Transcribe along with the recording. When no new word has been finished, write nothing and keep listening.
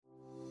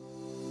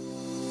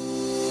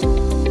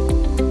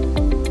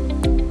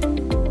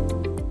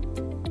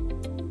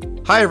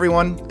Hi,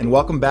 everyone, and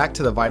welcome back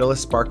to the Vitalist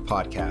Spark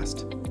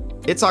podcast.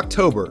 It's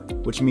October,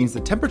 which means the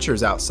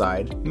temperatures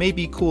outside may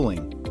be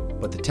cooling,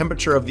 but the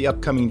temperature of the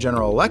upcoming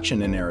general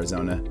election in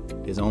Arizona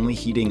is only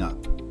heating up.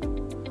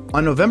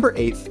 On November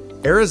 8th,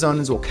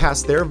 Arizonans will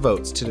cast their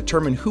votes to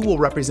determine who will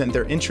represent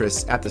their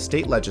interests at the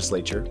state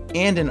legislature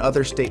and in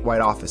other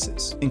statewide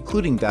offices,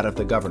 including that of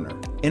the governor.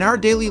 In our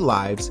daily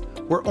lives,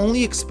 we're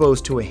only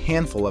exposed to a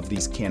handful of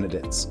these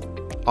candidates,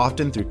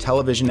 often through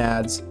television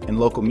ads and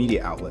local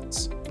media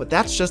outlets. But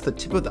that's just the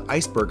tip of the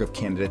iceberg of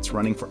candidates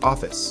running for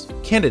office.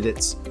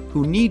 Candidates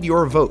who need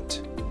your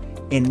vote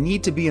and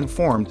need to be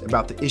informed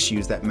about the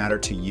issues that matter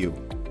to you.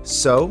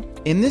 So,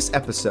 in this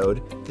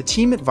episode, the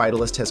team at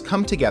Vitalist has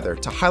come together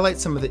to highlight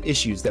some of the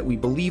issues that we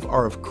believe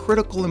are of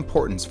critical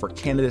importance for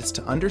candidates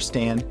to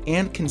understand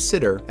and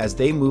consider as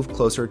they move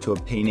closer to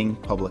obtaining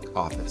public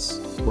office.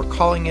 We're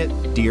calling it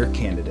Dear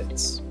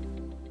Candidates.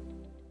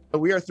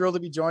 We are thrilled to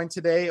be joined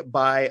today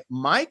by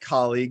my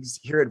colleagues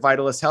here at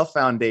Vitalist Health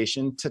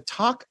Foundation to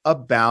talk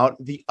about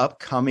the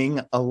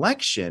upcoming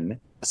election,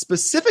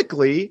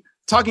 specifically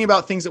talking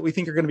about things that we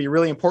think are going to be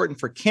really important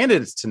for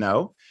candidates to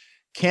know.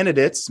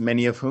 Candidates,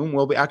 many of whom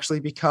will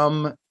actually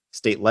become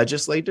state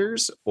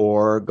legislators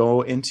or go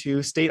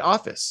into state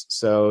office.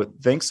 So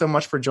thanks so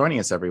much for joining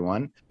us,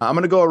 everyone. I'm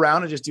going to go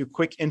around and just do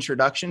quick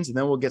introductions, and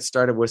then we'll get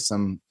started with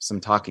some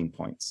talking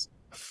points.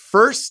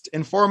 First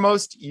and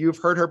foremost, you've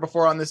heard her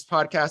before on this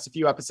podcast a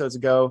few episodes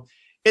ago.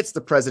 It's the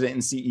president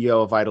and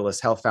CEO of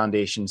Vitalist Health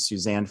Foundation,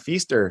 Suzanne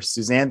Feaster.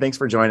 Suzanne, thanks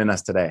for joining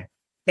us today.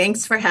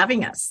 Thanks for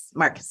having us,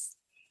 Marcus.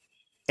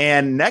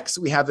 And next,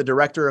 we have the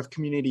Director of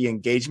Community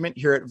Engagement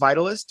here at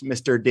Vitalist,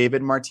 Mr.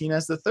 David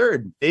Martinez III.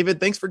 David,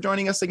 thanks for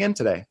joining us again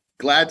today.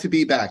 Glad to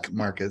be back,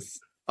 Marcus.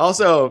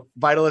 Also,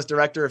 Vitalist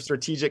Director of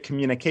Strategic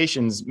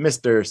Communications,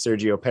 Mr.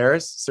 Sergio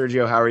Paris.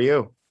 Sergio, how are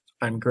you?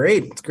 I'm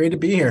great. It's great to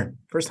be here.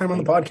 First time on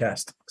the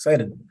podcast.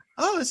 Excited.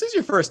 Oh, this is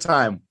your first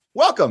time.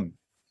 Welcome.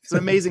 It's an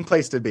amazing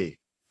place to be.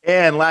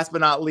 And last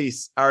but not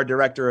least, our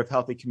Director of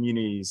Healthy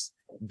Communities,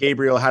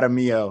 Gabriel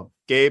Jaramillo.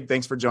 Gabe,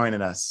 thanks for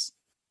joining us.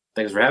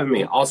 Thanks for having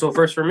me. Also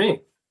first for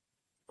me.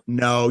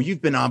 No,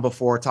 you've been on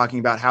before talking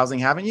about housing,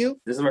 haven't you?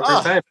 This is my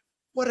first time.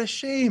 What a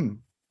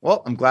shame.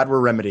 Well, I'm glad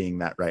we're remedying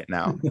that right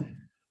now.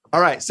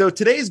 All right. So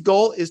today's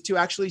goal is to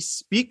actually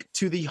speak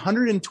to the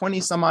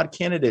 120 some odd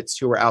candidates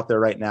who are out there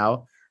right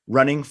now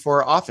running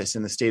for office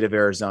in the state of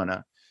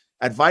Arizona.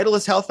 At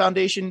Vitalist Health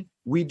Foundation,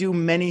 we do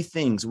many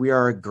things. We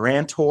are a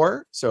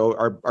grantor. So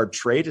our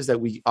trade is that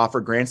we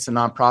offer grants to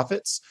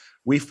nonprofits.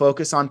 We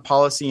focus on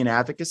policy and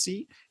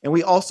advocacy, and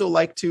we also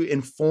like to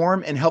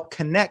inform and help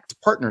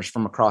connect partners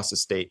from across the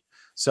state.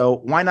 So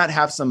why not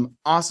have some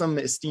awesome,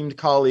 esteemed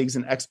colleagues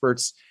and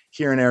experts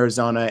here in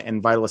Arizona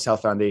and Vitalist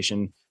Health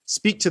Foundation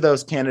speak to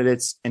those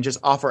candidates and just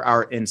offer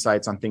our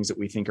insights on things that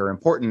we think are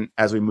important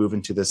as we move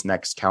into this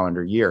next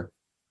calendar year.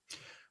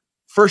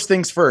 First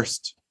things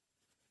first,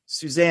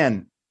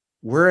 Suzanne,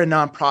 we're a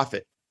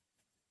nonprofit.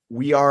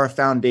 We are a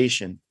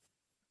foundation.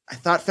 I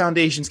thought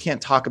foundations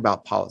can't talk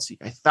about policy.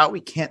 I thought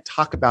we can't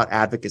talk about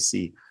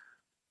advocacy.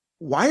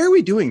 Why are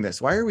we doing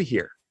this? Why are we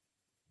here?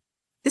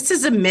 This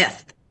is a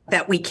myth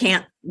that we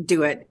can't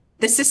do it.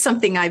 This is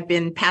something I've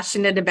been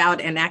passionate about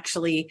and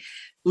actually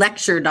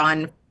lectured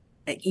on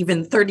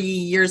even 30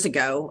 years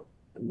ago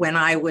when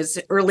I was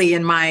early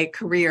in my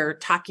career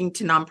talking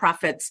to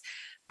nonprofits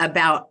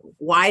about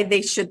why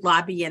they should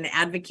lobby and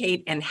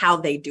advocate and how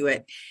they do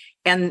it.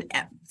 And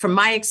from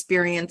my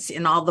experience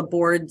in all the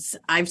boards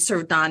I've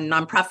served on,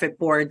 nonprofit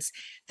boards,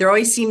 there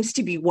always seems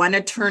to be one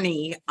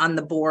attorney on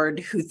the board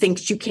who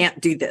thinks you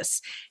can't do this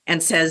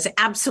and says,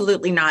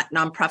 absolutely not,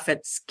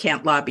 nonprofits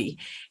can't lobby.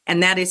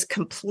 And that is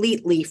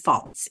completely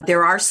false.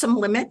 There are some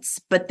limits,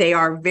 but they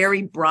are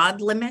very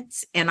broad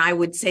limits. And I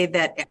would say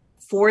that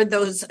for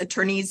those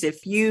attorneys,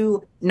 if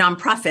you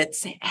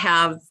nonprofits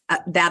have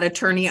that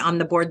attorney on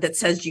the board that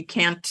says you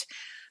can't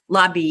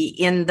lobby,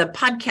 in the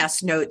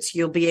podcast notes,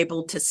 you'll be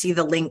able to see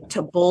the link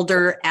to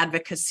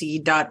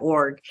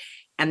boulderadvocacy.org.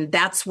 And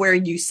that's where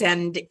you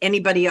send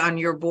anybody on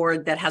your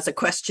board that has a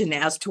question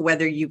as to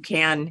whether you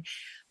can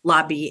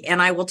lobby. And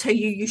I will tell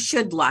you, you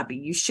should lobby.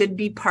 You should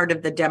be part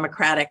of the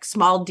democratic,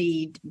 small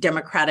d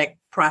democratic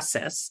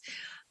process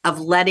of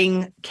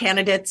letting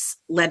candidates,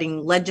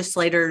 letting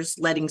legislators,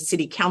 letting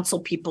city council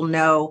people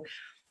know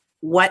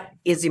what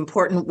is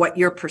important, what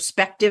your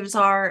perspectives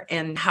are,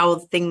 and how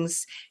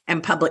things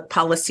and public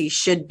policy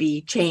should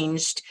be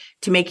changed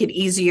to make it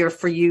easier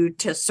for you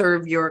to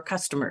serve your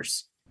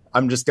customers.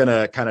 I'm just going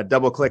to kind of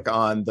double click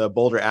on the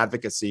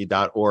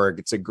boulderadvocacy.org.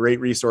 It's a great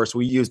resource.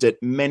 We used it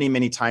many,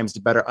 many times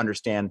to better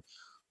understand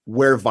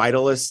where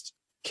Vitalist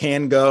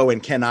can go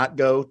and cannot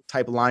go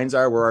type lines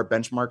are, where our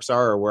benchmarks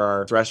are, or where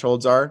our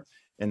thresholds are.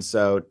 And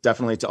so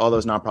definitely to all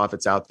those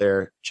nonprofits out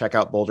there, check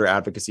out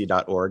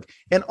boulderadvocacy.org.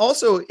 And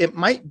also it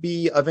might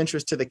be of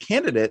interest to the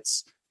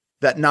candidates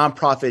that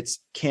nonprofits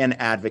can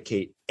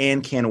advocate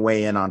and can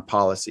weigh in on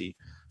policy.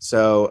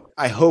 So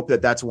I hope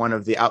that that's one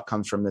of the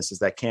outcomes from this, is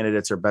that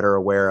candidates are better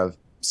aware of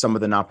some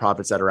of the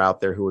nonprofits that are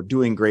out there who are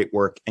doing great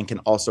work and can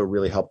also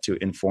really help to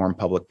inform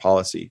public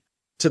policy.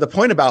 To the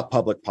point about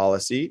public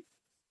policy,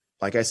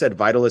 like I said,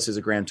 Vitalis is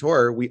a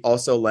grantor. We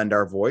also lend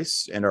our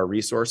voice and our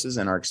resources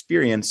and our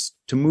experience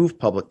to move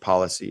public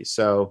policy.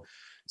 So,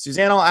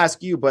 Suzanne, I'll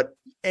ask you, but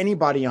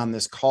anybody on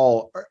this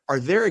call, are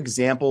there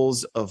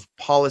examples of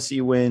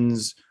policy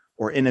wins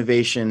or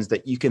innovations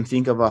that you can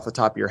think of off the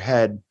top of your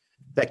head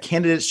that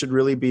candidates should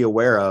really be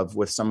aware of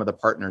with some of the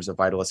partners of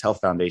Vitalis Health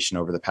Foundation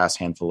over the past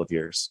handful of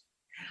years?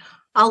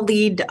 I'll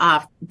lead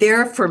off.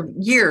 There for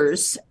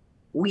years,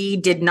 we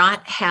did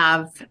not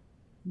have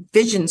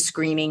vision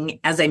screening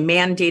as a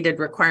mandated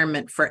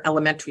requirement for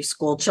elementary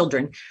school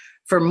children.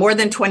 For more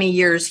than 20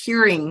 years,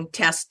 hearing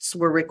tests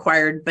were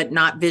required, but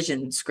not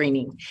vision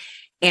screening.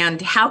 And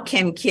how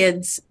can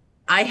kids,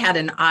 I had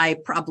an eye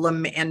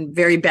problem and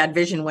very bad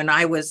vision when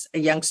I was a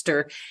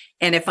youngster.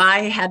 And if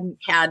I hadn't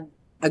had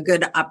a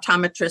good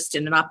optometrist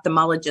and an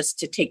ophthalmologist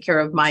to take care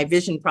of my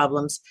vision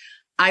problems,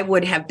 I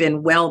would have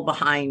been well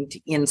behind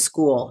in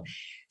school.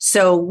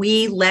 So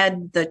we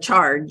led the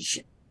charge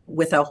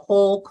with a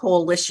whole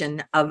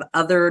coalition of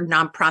other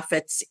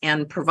nonprofits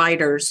and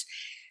providers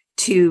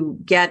to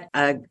get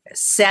a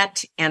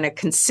set and a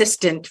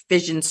consistent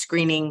vision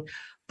screening,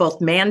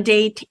 both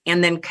mandate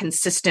and then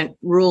consistent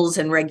rules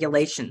and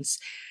regulations.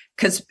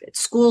 Because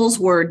schools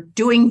were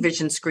doing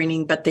vision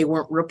screening, but they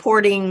weren't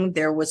reporting.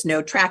 There was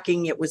no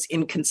tracking. It was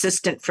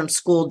inconsistent from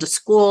school to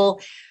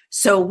school.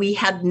 So we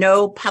had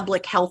no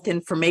public health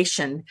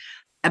information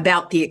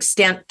about the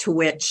extent to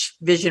which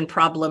vision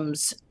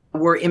problems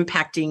were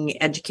impacting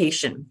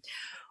education.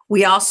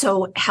 We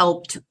also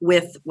helped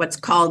with what's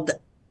called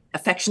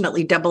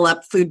affectionately Double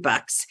Up Food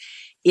Bucks.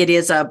 It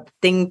is a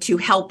thing to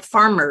help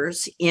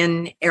farmers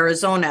in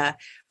Arizona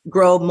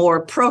grow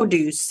more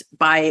produce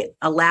by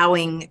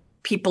allowing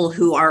people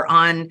who are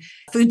on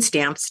food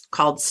stamps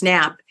called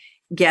SNAP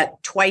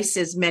get twice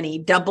as many,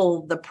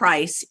 double the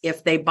price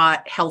if they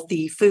bought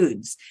healthy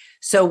foods.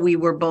 So we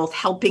were both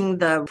helping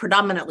the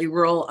predominantly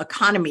rural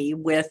economy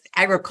with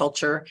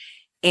agriculture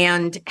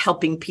and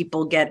helping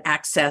people get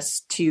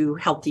access to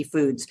healthy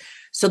foods.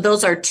 So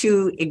those are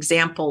two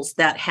examples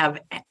that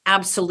have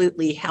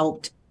absolutely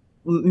helped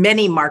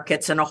many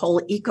markets and a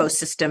whole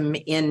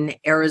ecosystem in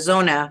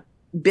Arizona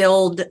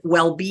build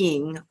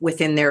well-being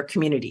within their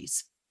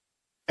communities.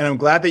 And I'm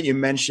glad that you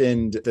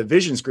mentioned the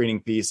vision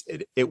screening piece.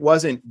 It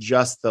wasn't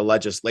just the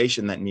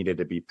legislation that needed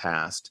to be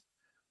passed,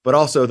 but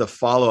also the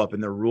follow-up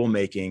and the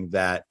rulemaking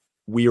that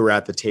we were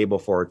at the table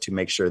for to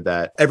make sure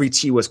that every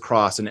T was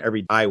crossed and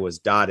every I was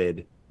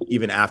dotted,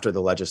 even after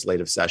the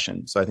legislative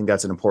session. So I think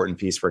that's an important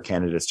piece for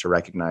candidates to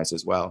recognize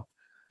as well.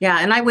 Yeah,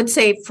 and I would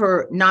say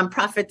for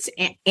nonprofits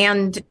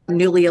and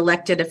newly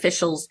elected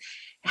officials,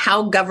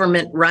 how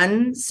government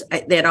runs,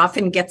 that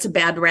often gets a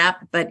bad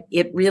rap, but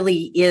it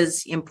really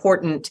is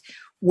important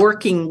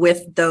working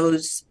with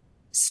those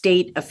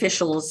state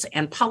officials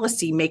and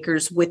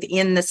policymakers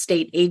within the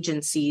state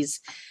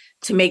agencies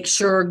to make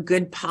sure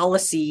good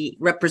policy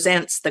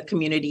represents the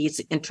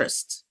community's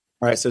interests.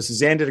 All right. So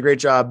Suzanne did a great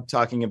job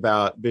talking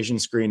about vision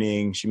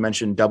screening. She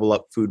mentioned Double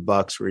Up Food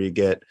Bucks, where you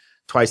get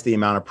twice the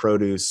amount of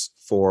produce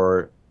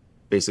for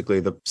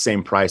basically the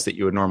same price that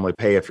you would normally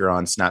pay if you're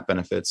on SNAP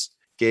benefits.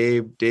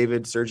 Gabe,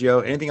 David,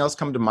 Sergio, anything else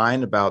come to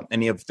mind about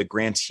any of the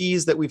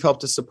grantees that we've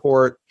helped to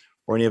support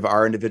or any of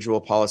our individual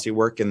policy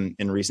work in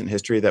recent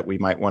history that we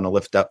might want to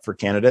lift up for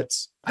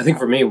candidates? I think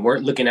for me, we're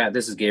looking at,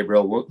 this is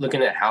Gabriel, we're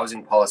looking at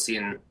housing policy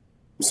and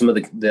some of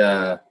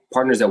the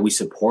partners that we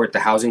support. The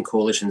Housing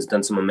Coalition has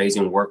done some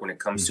amazing work when it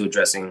comes to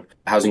addressing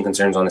housing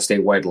concerns on a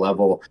statewide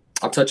level.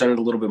 I'll touch on it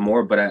a little bit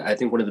more, but I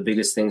think one of the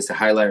biggest things to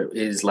highlight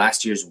is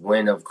last year's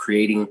win of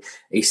creating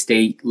a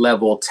state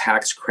level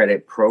tax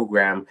credit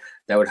program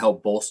that would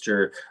help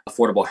bolster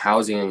affordable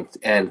housing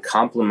and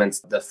complements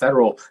the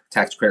federal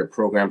tax credit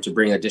program to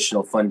bring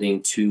additional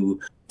funding to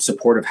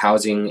supportive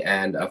housing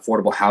and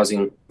affordable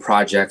housing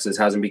projects as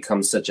housing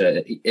becomes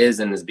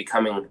is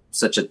becoming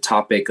such a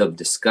topic of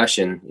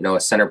discussion, a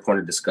center point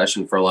of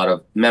discussion for a lot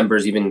of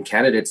members. Even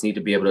candidates need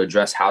to be able to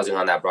address housing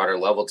on that broader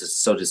level.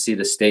 To see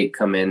the state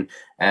come in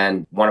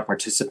and want to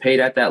participate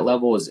at that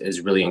level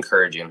is really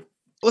encouraging.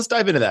 Let's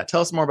dive into that.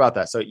 Tell us more about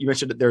that. So you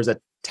mentioned that there's a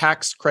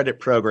tax credit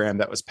program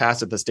that was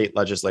passed at the state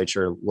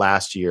legislature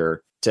last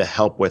year to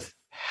help with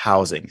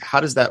housing.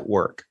 How does that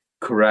work?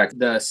 Correct.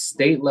 The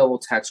state level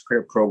tax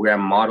credit program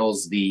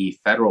models the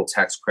federal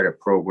tax credit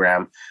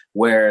program,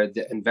 where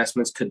the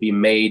investments could be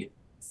made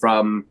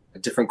from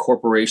different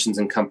corporations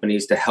and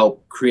companies to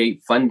help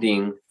create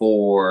funding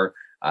for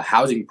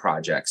housing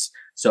projects.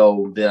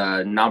 So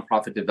the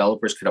nonprofit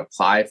developers could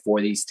apply for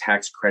these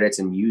tax credits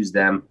and use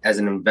them as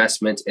an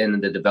investment in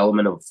the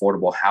development of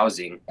affordable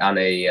housing on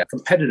a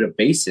competitive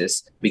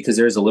basis, because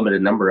there's a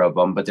limited number of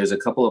them, but there's a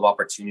couple of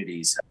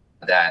opportunities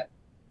that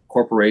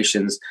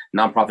corporations,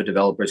 nonprofit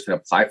developers can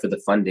apply for the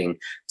funding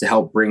to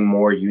help bring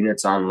more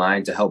units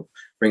online, to help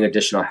bring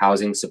additional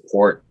housing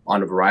support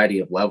on a variety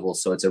of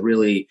levels. So it's a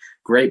really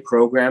great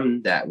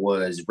program that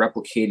was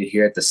replicated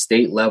here at the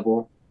state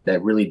level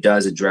that really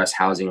does address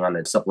housing on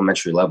a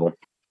supplementary level.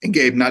 And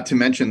Gabe, not to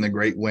mention the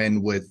great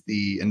win with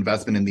the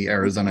investment in the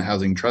Arizona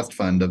Housing Trust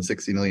Fund of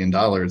 $60 million.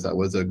 That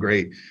was a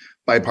great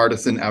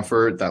bipartisan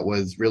effort that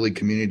was really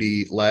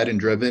community led and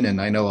driven.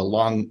 And I know a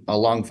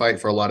long fight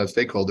for a lot of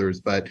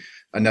stakeholders, but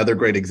another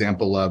great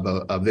example of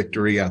a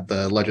victory at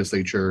the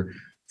legislature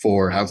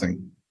for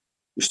housing.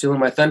 You're stealing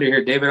my thunder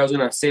here, David. I was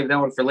going to save that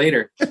one for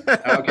later.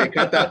 Okay,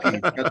 cut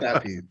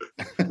that piece.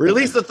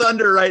 Release the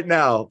thunder right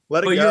now.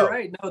 Let it go. You're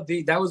right. No,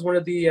 that was one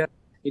of the,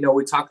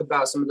 we talk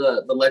about some of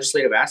the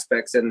legislative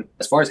aspects. And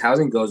as far as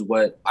housing goes,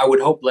 what I would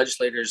hope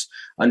legislators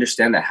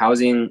understand that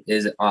housing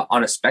is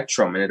on a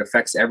spectrum, and it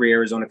affects every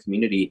Arizona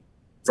community,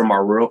 from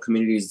our rural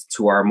communities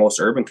to our most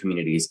urban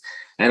communities.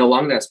 And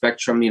along that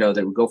spectrum,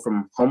 that we go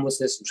from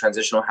homelessness and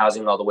transitional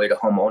housing all the way to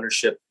home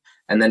ownership,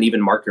 and then even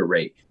market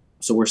rate.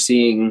 So we're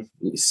seeing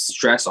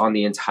stress on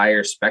the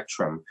entire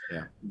spectrum.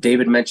 Yeah.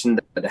 David mentioned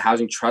that the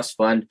Housing Trust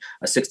Fund,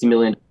 a $60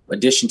 million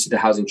addition to the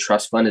Housing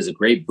Trust Fund, is a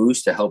great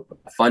boost to help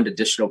fund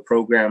additional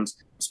programs,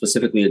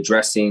 specifically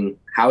addressing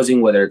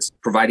housing, whether it's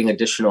providing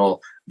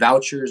additional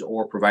vouchers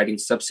or providing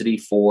subsidy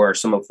for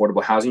some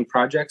affordable housing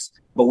projects.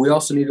 But we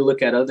also need to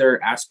look at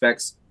other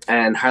aspects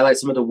and highlight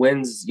some of the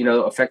wins,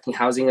 affecting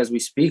housing as we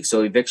speak.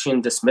 So eviction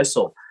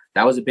dismissal,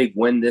 that was a big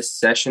win this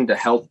session to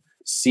help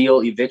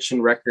seal eviction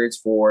records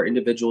for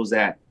individuals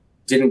that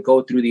didn't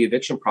go through the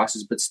eviction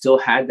process, but still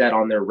had that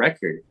on their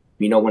record.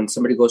 When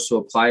somebody goes to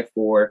apply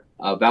for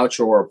a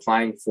voucher or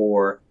applying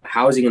for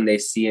housing and they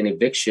see an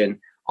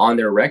eviction on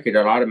their record,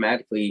 it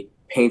automatically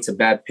paints a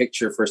bad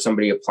picture for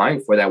somebody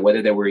applying for that,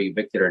 whether they were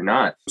evicted or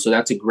not. So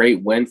that's a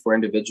great win for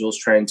individuals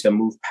trying to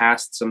move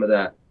past some of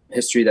the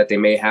history that they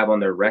may have on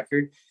their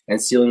record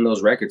and sealing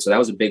those records. So that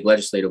was a big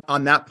legislative.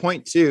 On that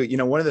point too,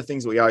 one of the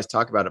things that we always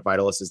talk about at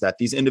Vitalyst is that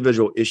these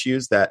individual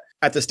issues that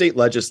at the state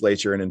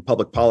legislature and in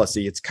public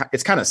policy, it's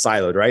kind of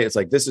siloed, right? It's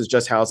like, this is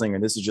just housing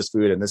and this is just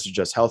food and this is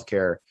just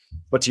healthcare.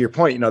 But to your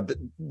point,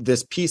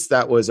 this piece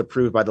that was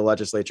approved by the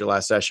legislature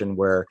last session,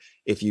 where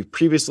if you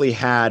previously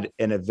had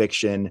an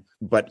eviction,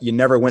 but you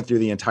never went through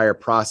the entire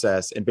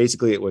process and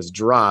basically it was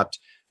dropped,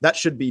 that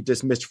should be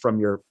dismissed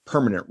from your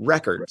permanent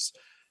records.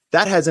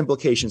 That has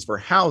implications for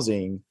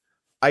housing.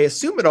 I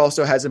assume it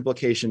also has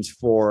implications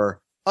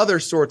for other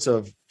sorts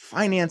of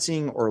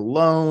financing or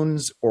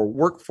loans or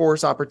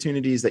workforce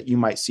opportunities that you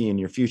might see in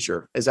your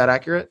future. Is that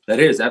accurate? That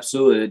is,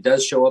 absolutely. It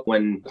does show up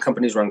when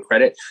companies run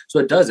credit. So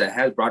it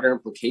has broader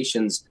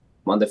implications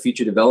on the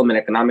future development,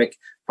 economic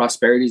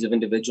prosperities of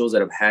individuals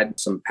that have had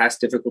some past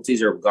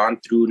difficulties or have gone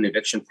through an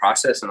eviction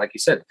process. And like you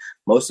said,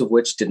 most of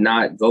which did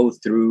not go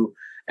through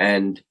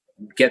and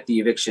get the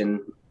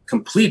eviction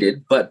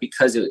completed, but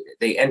because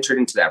they entered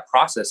into that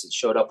process, it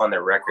showed up on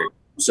their record.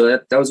 So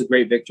that was a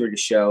great victory to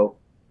show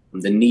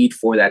the need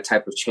for that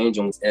type of change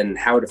and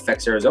how it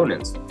affects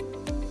Arizonans.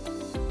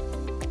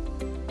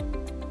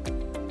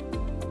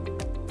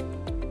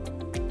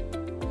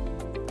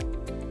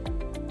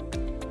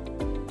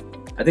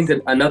 I think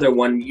that another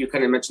one, you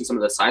kind of mentioned some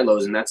of the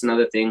silos, and that's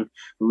another thing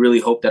we really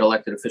hope that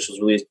elected officials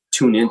really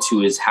tune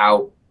into, is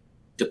how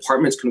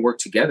departments can work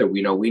together.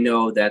 We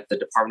know that the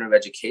Department of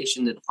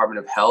Education, the Department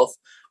of Health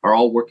are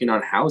all working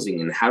on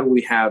housing. And how do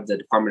we have the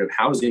Department of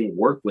Housing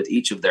work with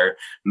each of their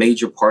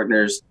major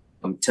partners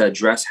to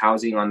address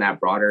housing on that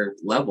broader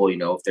level?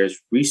 If there's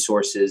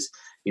resources,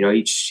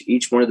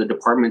 each one of the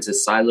departments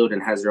is siloed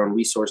and has their own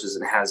resources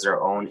and has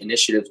their own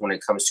initiatives when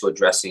it comes to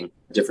addressing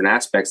different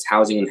aspects.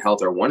 Housing and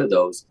health are one of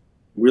those.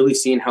 Really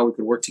seeing how we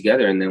could work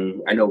together. And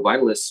then I know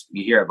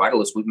here at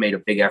Vitalyst, we've made a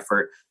big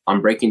effort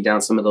on breaking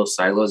down some of those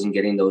silos and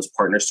getting those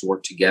partners to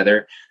work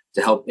together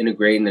to help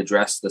integrate and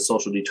address the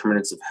social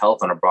determinants of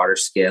health on a broader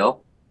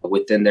scale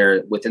within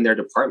their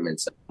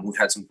departments. We've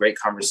had some great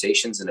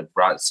conversations and have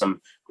brought some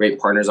great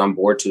partners on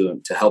board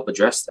to help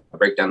address that,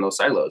 break down those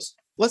silos.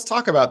 Let's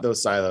talk about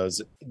those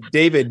silos.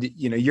 David,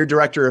 you're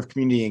director of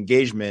community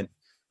engagement.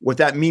 What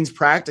that means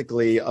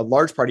practically, a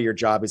large part of your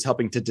job is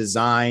helping to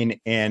design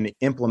and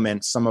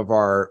implement some of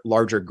our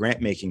larger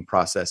grant-making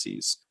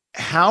processes.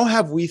 How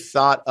have we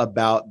thought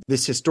about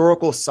this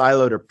historical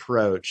siloed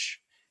approach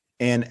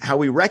and how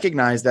we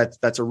recognize that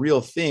that's a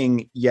real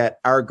thing, yet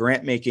our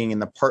grant-making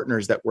and the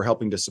partners that we're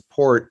helping to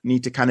support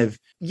need to kind of,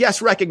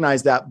 yes,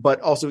 recognize that, but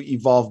also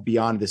evolve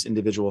beyond this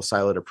individual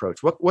siloed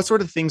approach? What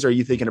sort of things are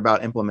you thinking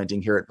about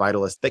implementing here at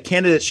Vitalyst that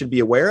candidates should be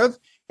aware of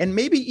and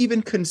maybe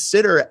even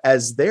consider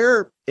as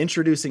they're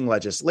introducing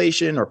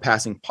legislation or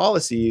passing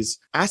policies,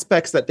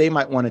 aspects that they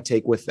might want to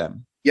take with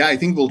them? Yeah, I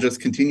think we'll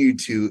just continue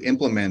to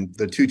implement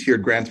the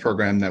two-tiered grants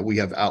program that we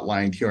have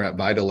outlined here at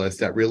Vitalyst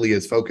that really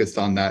is focused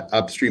on that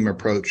upstream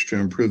approach to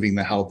improving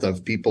the health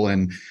of people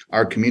in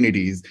our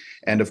communities.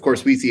 And of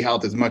course, we see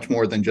health as much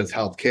more than just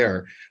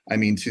healthcare. I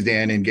mean,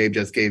 Suzanne and Gabe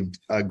just gave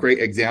great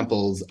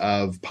examples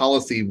of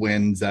policy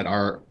wins that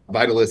our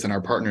Vitalyst and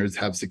our partners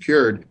have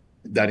secured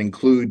that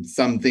include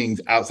some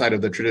things outside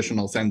of the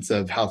traditional sense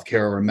of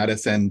healthcare or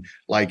medicine,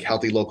 like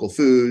healthy local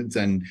foods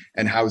and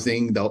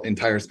housing, the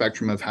entire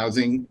spectrum of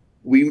housing.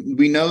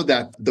 We know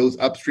that those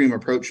upstream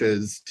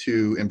approaches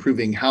to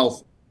improving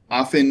health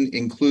often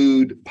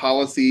include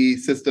policy,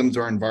 systems,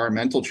 or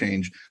environmental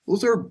change.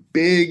 Those are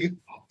big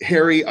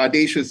hairy,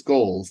 audacious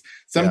goals,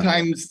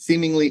 sometimes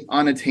seemingly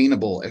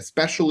unattainable,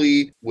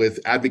 especially with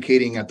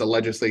advocating at the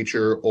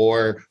legislature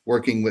or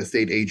working with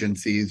state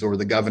agencies or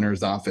the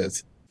governor's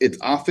office. It's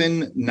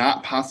often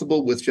not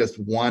possible with just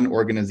one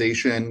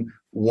organization,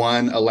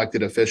 one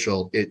elected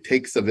official. It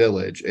takes a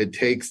village. It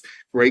takes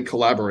great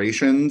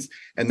collaborations.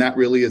 And that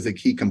really is a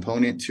key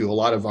component to a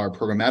lot of our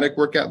programmatic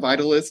work at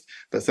Vitalist,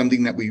 but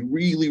something that we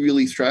really,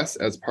 really stress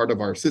as part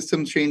of our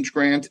systems change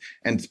grant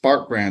and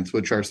Spark grants,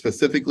 which are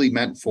specifically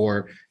meant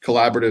for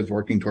collaboratives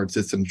working towards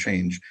systems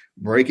change,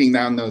 breaking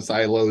down those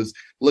silos,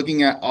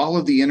 looking at all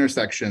of the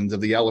intersections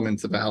of the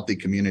elements of a healthy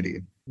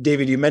community.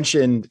 David, you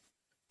mentioned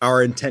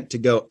our intent to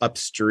go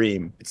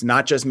upstream. It's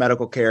not just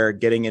medical care,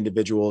 getting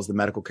individuals the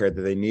medical care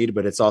that they need,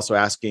 but it's also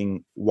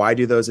asking, why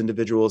do those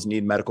individuals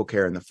need medical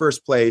care in the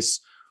first place?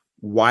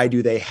 Why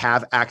do they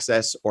have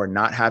access or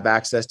not have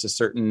access to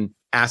certain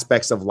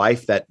aspects of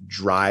life that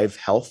drive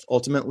health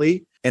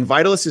ultimately? And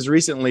Vitalist has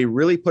recently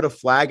really put a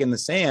flag in the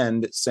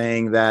sand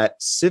saying that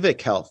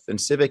civic health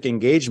and civic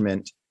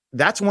engagement,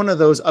 that's one of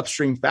those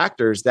upstream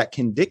factors that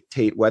can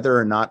dictate whether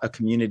or not a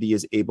community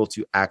is able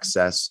to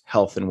access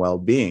health and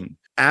well-being.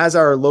 As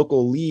our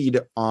local lead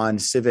on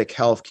civic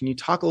health, can you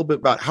talk a little bit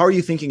about how are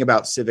you thinking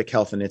about civic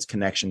health and its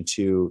connection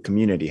to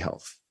community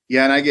health?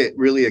 Yeah, and I get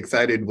really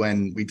excited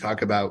when we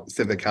talk about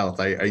civic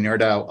health. I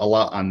nerd out a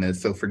lot on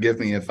this, so forgive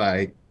me if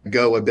I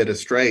go a bit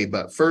astray.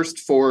 But first,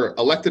 for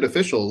elected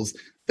officials,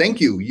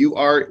 thank you. You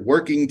are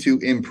working to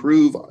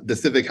improve the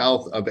civic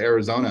health of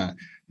Arizona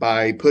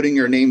by putting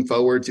your name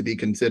forward to be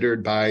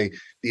considered by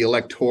the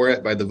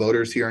electorate, by the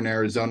voters here in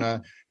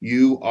Arizona.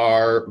 You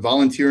are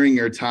volunteering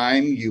your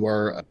time. You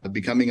are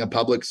becoming a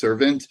public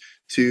servant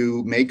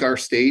to make our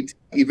state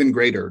even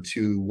greater,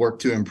 to work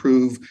to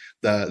improve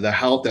the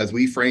health as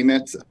we frame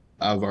it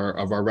of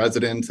our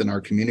residents and our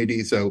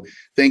community. So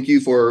thank you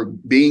for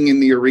being in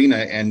the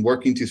arena and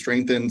working to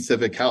strengthen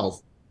civic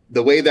health.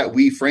 The way that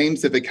we frame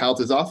civic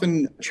health is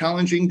often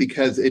challenging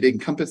because it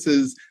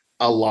encompasses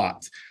a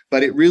lot,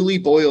 but it really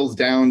boils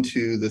down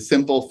to the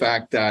simple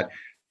fact that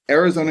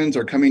Arizonans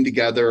are coming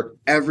together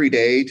every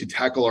day to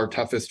tackle our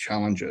toughest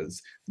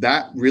challenges.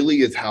 That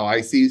really is how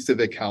I see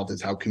civic health,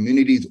 is how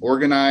communities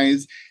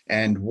organize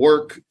and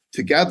work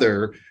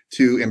together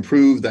to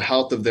improve the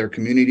health of their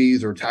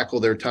communities or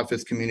tackle their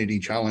toughest community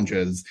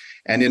challenges.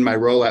 And in my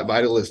role at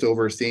Vitalist,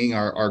 overseeing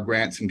our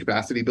grants and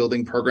capacity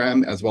building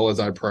program, as well as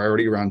our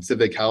priority around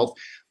civic health,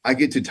 I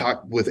get to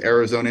talk with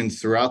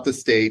Arizonans throughout the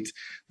state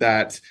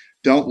that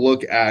don't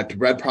look at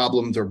red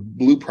problems or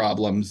blue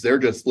problems. They're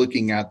just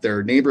looking at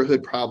their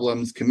neighborhood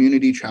problems,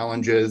 community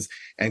challenges,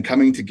 and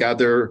coming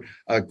together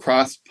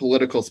across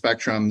political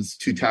spectrums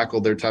to tackle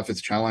their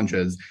toughest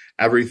challenges.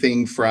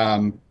 Everything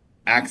from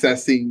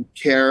accessing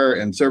care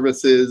and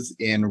services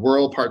in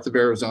rural parts of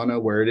Arizona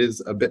where it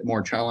is a bit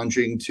more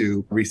challenging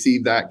to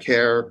receive that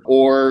care,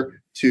 or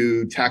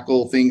to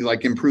tackle things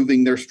like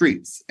improving their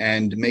streets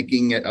and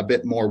making it a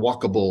bit more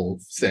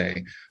walkable,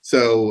 say.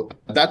 So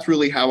that's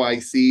really how I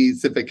see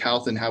civic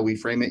health and how we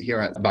frame it here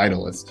at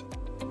Vitalist.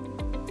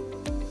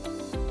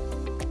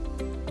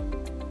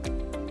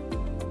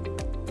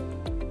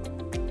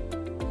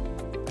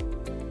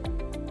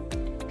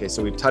 Okay,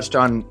 so we've touched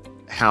on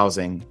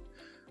housing.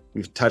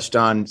 We've touched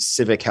on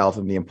civic health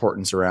and the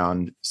importance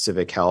around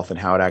civic health and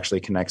how it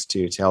actually connects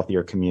to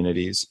healthier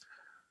communities.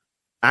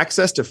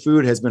 Access to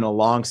food has been a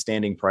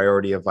long-standing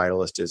priority of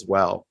Vitalist as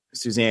well.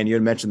 Suzanne, you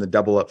had mentioned the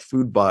double up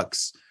food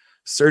bucks.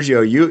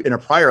 Sergio, you in a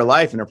prior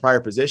life, in a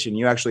prior position,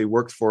 you actually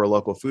worked for a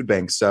local food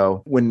bank.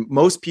 So when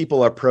most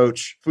people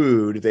approach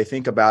food, they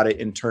think about it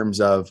in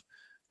terms of,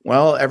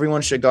 well,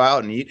 everyone should go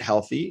out and eat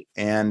healthy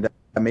and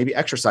maybe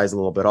exercise a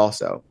little bit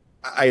also.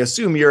 I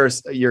assume your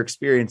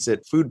experience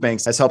at food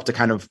banks has helped to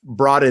kind of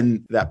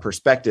broaden that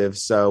perspective.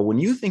 So when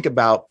you think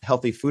about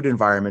healthy food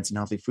environments and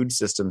healthy food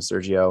systems,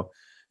 Sergio,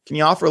 can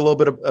you offer a little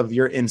bit of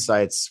your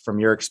insights from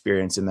your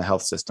experience in the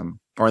health system,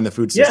 or in the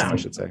food system, I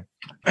should say?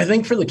 I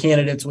think for the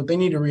candidates, what they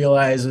need to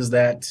realize is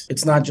that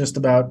it's not just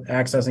about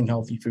accessing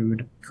healthy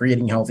food,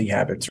 creating healthy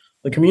habits.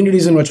 The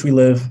communities in which we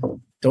live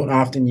don't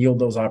often yield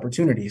those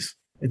opportunities.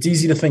 It's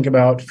easy to think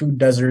about food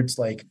deserts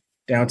like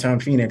downtown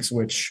Phoenix,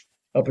 which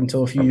up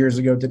until a few years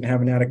ago didn't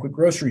have an adequate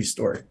grocery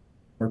store,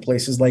 or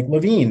places like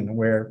Levine,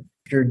 where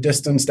if you're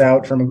distanced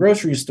out from a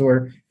grocery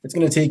store, it's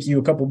going to take you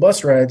a couple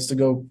bus rides to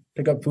go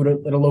pick up food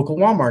at a local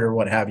Walmart or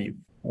what have you.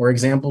 Or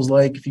examples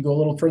like if you go a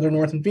little further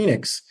north in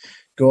Phoenix,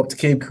 go up to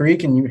Cave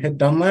Creek and you hit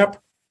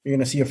Dunlap, you're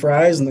going to see a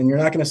Fry's, and then you're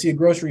not going to see a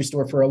grocery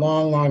store for a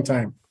long, long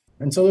time.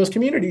 And so those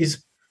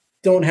communities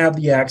don't have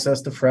the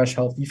access to fresh,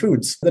 healthy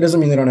foods. That doesn't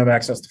mean they don't have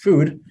access to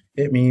food.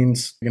 It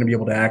means you're going to be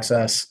able to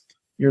access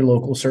your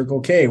local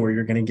Circle K, where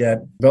you're going to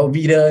get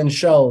Velveeta and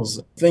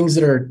shells, things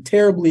that are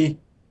terribly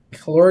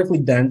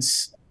calorically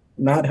dense,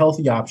 not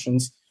healthy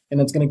options,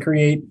 and it's going to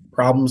create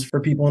problems for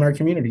people in our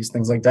communities,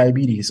 things like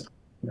diabetes.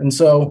 And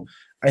so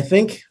I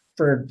think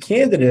for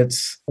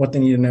candidates, what they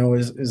need to know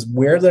is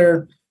where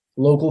their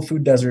local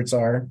food deserts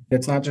are.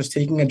 It's not just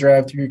taking a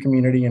drive through your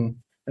community and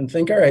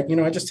think, all right,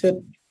 I just hit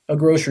a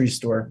grocery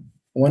store.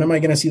 When am I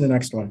going to see the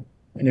next one?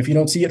 And if you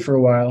don't see it for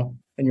a while,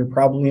 then you're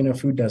probably in a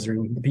food desert.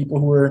 The people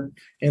who are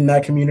in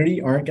that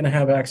community aren't going to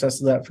have access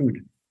to that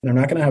food. They're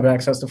not going to have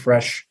access to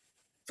fresh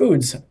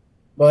foods.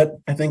 But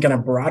I think in a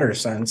broader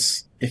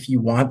sense, if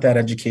you want that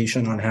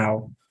education on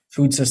how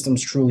food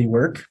systems truly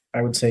work,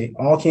 I would say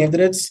all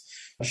candidates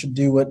should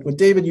do what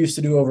David used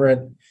to do over at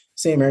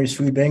St. Mary's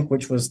Food Bank,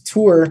 which was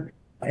tour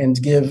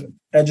and give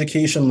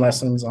education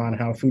lessons on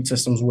how food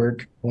systems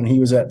work. When he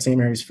was at St.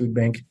 Mary's Food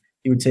Bank,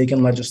 he would take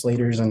in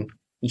legislators and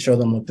show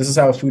them, look, this is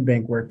how a food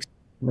bank works,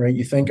 right?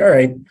 You think, all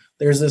right,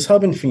 there's this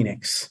hub in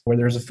Phoenix where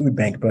there's a food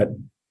bank, but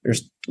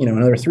there's,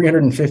 another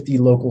 350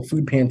 local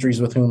food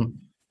pantries with whom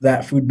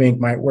that food bank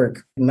might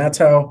work. And that's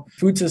how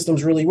food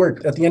systems really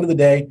work. At the end of the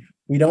day,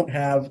 we don't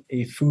have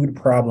a food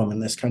problem in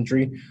this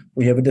country.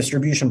 We have a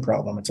distribution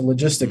problem. It's a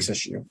logistics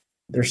issue.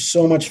 There's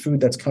so much food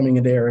that's coming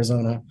into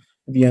Arizona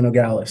via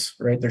Nogales,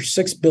 right? There's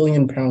 6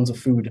 billion pounds of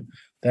food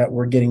that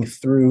we're getting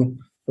through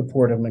the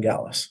port of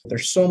Nogales.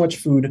 There's so much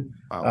food.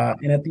 Wow.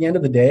 And at the end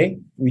of the day,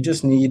 we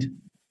just need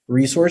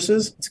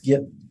resources to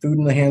get food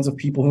in the hands of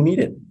people who need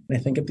it. And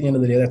I think at the end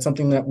of the day, that's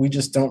something that we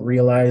just don't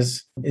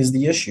realize is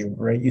the issue,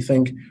 right? You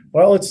think,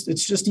 well, it's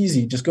just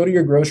easy. Just go to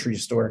your grocery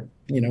store.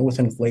 With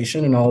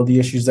inflation and all of the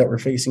issues that we're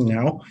facing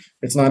now,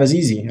 it's not as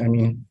easy. I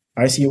mean,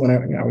 I see it when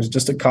I was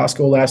just at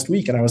Costco last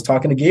week, and I was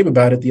talking to Gabe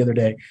about it the other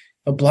day.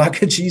 A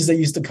block of cheese that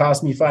used to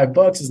cost me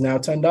 $5 is now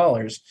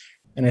 $10.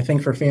 And I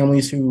think for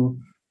families who,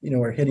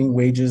 are hitting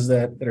wages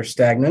that are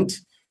stagnant,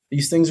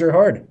 these things are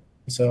hard.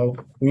 So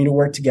we need to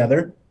work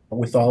together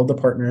with all of the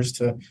partners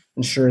to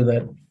ensure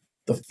that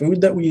the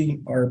food that we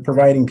are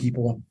providing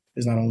people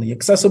is not only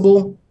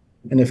accessible,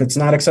 and if it's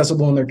not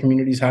accessible in their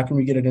communities, how can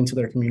we get it into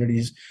their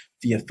communities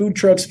via food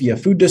trucks, via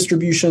food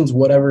distributions,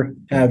 whatever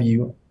have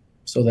you,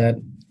 so that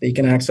they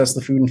can access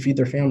the food and feed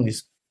their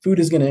families. Food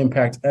is going to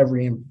impact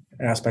every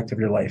aspect of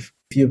your life.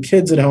 If you have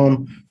kids at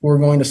home who are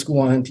going to school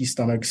on empty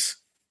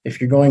stomachs, if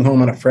you're going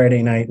home on a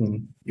Friday night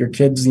and your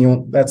kids,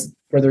 that's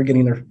where they're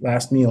getting their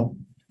last meal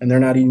and they're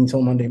not eating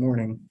until Monday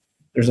morning,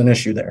 there's an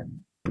issue there.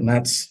 And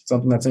that's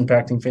something that's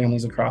impacting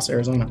families across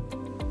Arizona.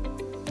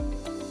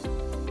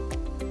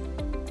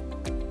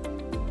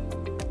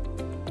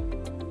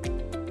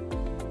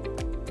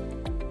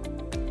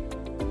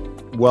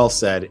 Well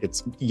said.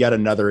 It's yet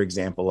another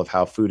example of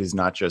how food is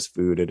not just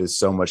food. It is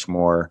so much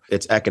more.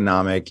 It's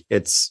economic.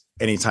 It's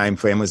anytime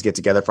families get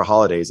together for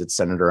holidays, it's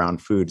centered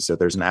around food. So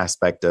there's an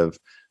aspect of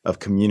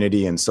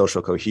community and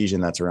social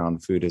cohesion that's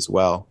around food as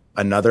well.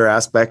 Another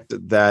aspect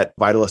that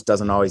Vitalyst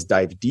doesn't always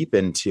dive deep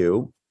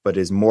into, but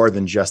is more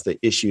than just the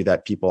issue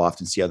that people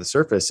often see on the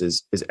surface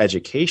is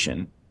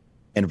education.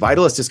 And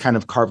Vitalyst has kind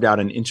of carved out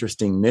an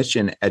interesting niche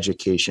in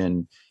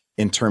education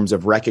in terms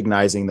of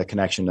recognizing the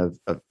connection of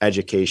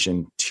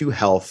education to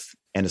health,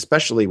 and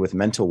especially with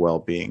mental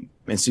well-being.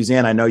 And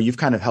Suzanne, I know you've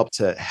kind of helped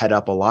to head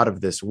up a lot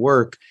of this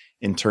work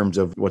in terms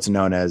of what's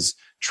known as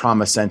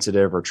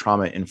trauma-sensitive or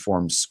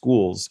trauma-informed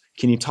schools.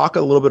 Can you talk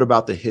a little bit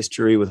about the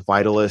history with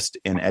Vitalyst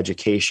and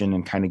education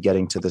and kind of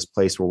getting to this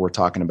place where we're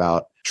talking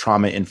about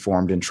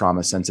trauma-informed and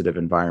trauma-sensitive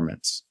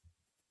environments?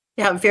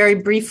 Yeah, very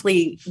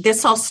briefly,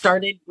 this all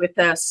started with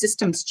a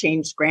systems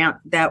change grant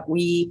that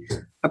we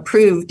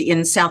approved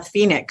in South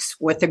Phoenix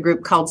with a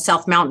group called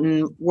South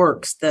Mountain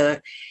Works,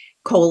 the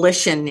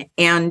coalition,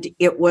 and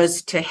it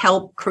was to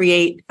help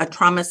create a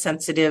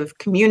trauma-sensitive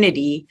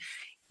community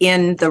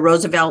in the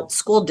Roosevelt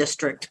School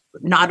District,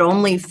 not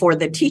only for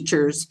the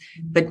teachers,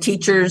 but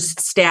teachers,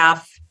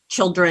 staff,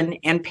 children,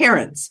 and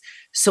parents.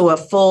 So a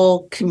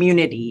full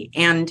community.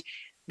 And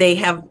they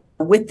have,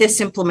 with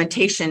this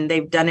implementation,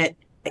 they've done it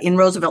in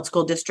Roosevelt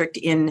School District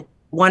in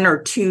 1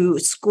 or 2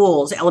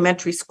 schools,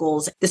 elementary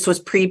schools. This was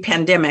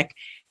pre-pandemic.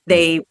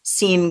 They've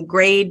seen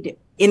grade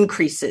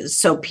increases.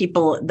 So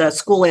the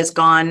school has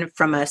gone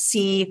from a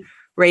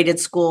C-rated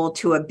school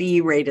to a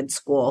B-rated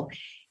school.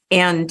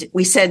 And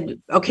we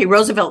said, okay,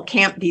 Roosevelt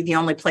can't be the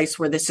only place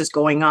where this is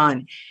going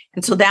on.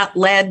 And so that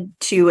led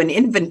to an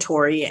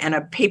inventory and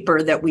a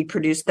paper that we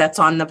produced that's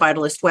on the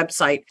Vitalyst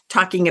website,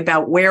 talking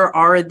about where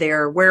are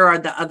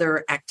the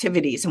other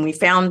activities. And we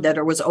found that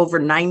there was over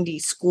 90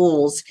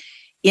 schools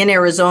in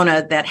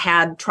Arizona that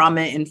had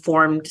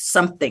trauma-informed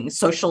something,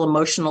 social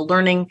emotional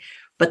learning,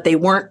 but they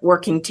weren't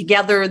working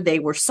together. They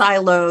were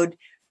siloed.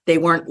 They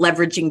weren't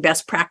leveraging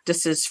best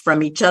practices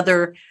from each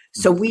other.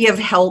 So we have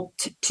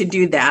helped to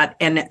do that,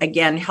 and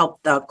again,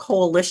 helped the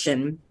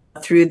coalition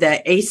through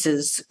the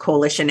ACEs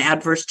Coalition,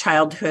 Adverse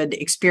Childhood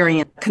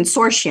Experience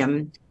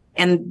Consortium.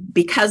 And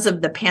because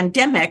of the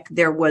pandemic,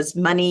 there was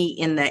money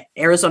in the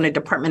Arizona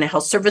Department of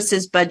Health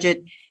Services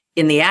budget,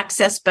 in the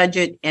Access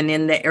budget, and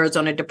in the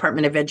Arizona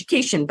Department of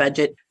Education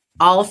budget,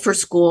 all for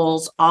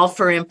schools, all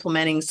for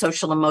implementing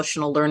social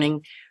emotional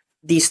learning.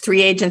 These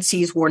 3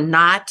 agencies were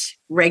not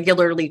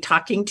regularly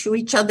talking to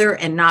each other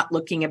and not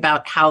looking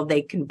about how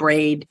they can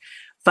braid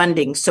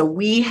funding. So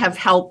we have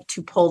helped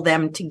to pull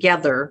them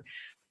together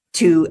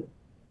to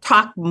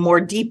talk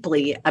more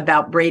deeply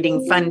about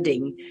braiding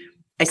funding.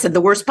 I said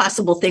the worst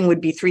possible thing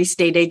would be 3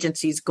 state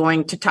agencies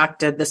going to talk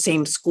to the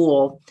same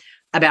school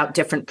about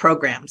different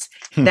programs.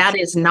 That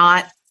is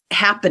not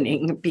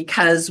happening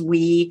because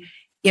we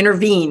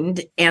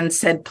intervened and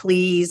said,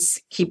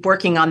 please keep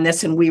working on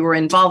this. And we were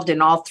involved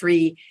in all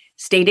 3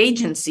 state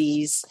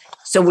agencies.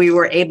 So we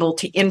were able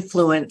to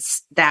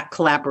influence that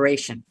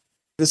collaboration.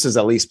 This is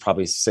at least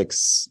probably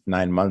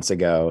 6-9 months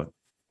ago.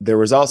 There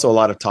was also a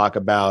lot of talk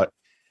about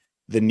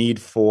the need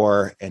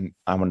for, and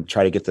I'm going to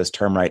try to get this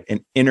term right,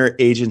 an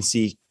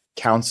interagency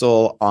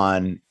council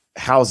on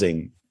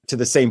housing, to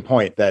the same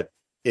point that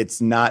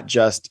it's not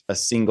just a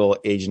single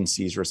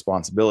agency's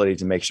responsibility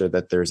to make sure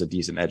that there's a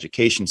decent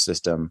education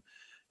system,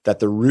 that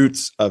the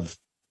roots of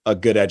a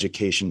good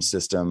education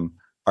system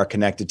are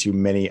connected to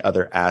many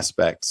other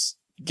aspects.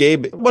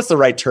 Gabe, what's the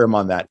right term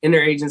on that?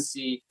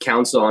 Interagency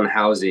Council on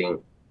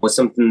Housing was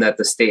something that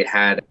the state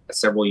had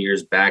several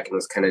years back and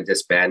was kind of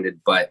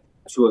disbanded. But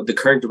to the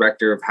current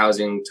director of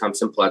housing, Tom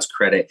Simplot's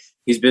credit,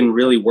 he's been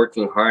really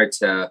working hard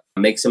to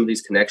make some of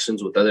these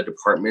connections with other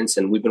departments.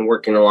 And we've been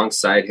working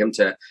alongside him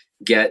to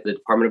get the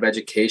Department of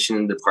Education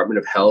and the Department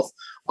of Health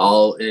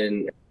all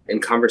in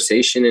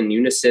conversation in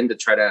unison to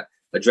try to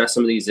address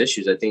some of these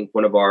issues. I think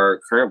one of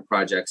our current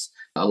projects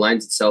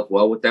aligns itself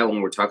well with that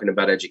when we're talking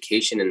about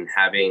education and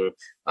having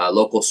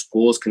local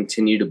schools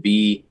continue to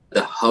be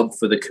the hub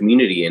for the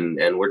community.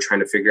 And we're trying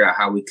to figure out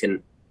how we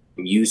can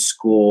use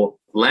school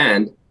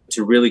land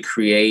to really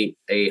create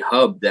a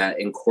hub that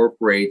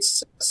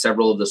incorporates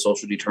several of the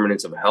social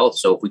determinants of health.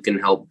 So if we can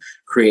help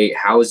create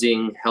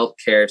housing,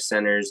 healthcare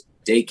centers,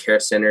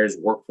 daycare centers,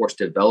 workforce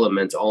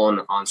development all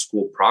on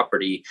school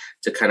property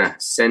to kind of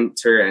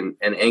center and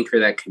anchor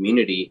that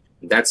community,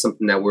 that's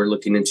something that we're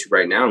looking into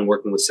right now and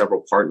working with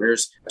several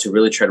partners to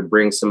really try to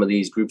bring some of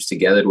these groups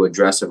together to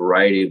address a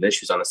variety of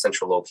issues on a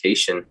central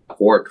location of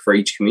work for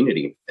each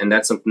community. And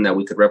that's something that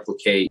we could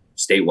replicate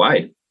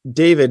statewide.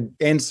 David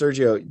and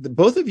Sergio,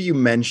 both of you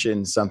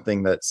mentioned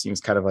something that seems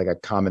kind of like a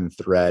common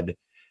thread.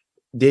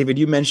 David,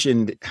 you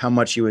mentioned how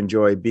much you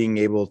enjoy being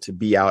able to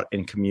be out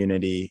in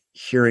community,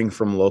 hearing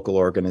from local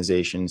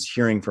organizations,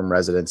 hearing from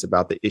residents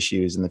about the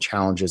issues and the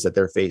challenges that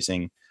they're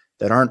facing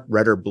that aren't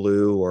red or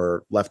blue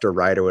or left or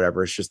right or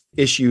whatever. It's just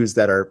issues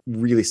that are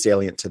really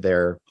salient to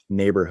their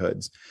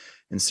neighborhoods.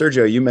 And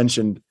Sergio, you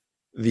mentioned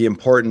the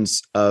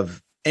importance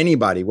of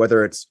anybody,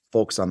 whether it's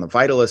folks on the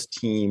Vitalist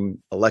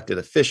team, elected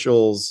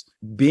officials,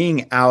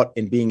 being out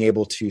and being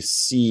able to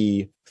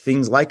see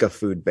things like a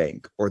food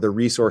bank or the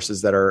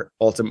resources that are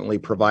ultimately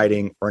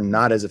providing or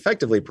not as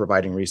effectively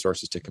providing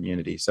resources to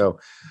community. So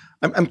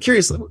I'm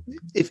curious,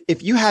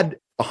 if you had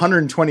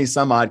 120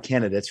 some odd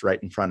candidates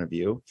right in front of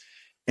you,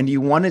 and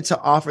you wanted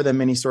to offer them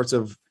any sorts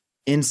of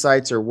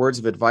insights or words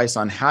of advice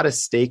on how to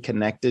stay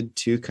connected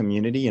to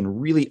community and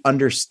really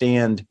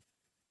understand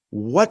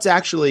what's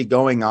actually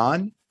going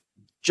on,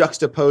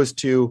 juxtaposed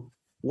to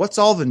what's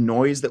all the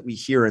noise that we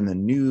hear in the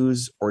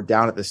news or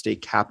down at the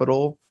state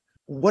capitol,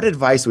 what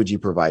advice would you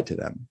provide to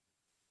them?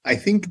 I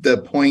think the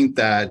point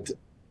that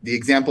the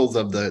examples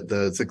of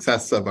the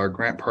success of our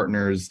grant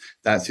partners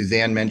that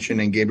Suzanne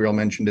mentioned and Gabriel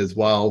mentioned as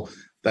well,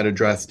 that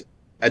addressed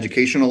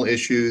educational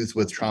issues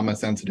with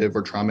trauma-sensitive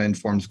or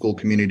trauma-informed school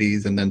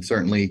communities, and then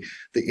certainly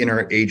the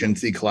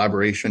interagency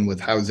collaboration with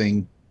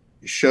housing,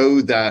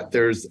 show that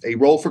there's a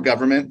role for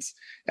governments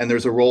and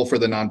there's a role for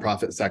the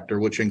nonprofit sector,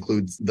 which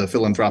includes the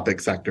philanthropic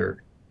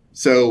sector.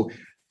 So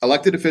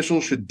elected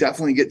officials should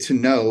definitely get to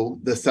know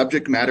the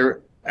subject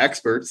matter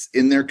experts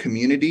in their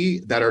community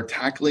that are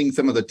tackling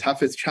some of the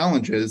toughest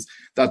challenges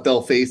that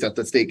they'll face at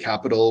the state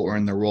capitol or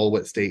in their role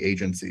with state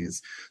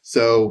agencies.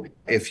 So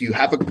if you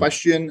have a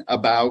question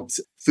about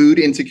food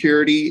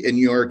insecurity in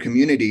your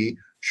community,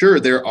 sure,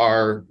 there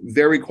are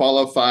very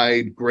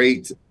qualified,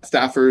 great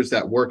staffers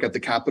that work at the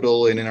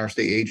capitol and in our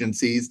state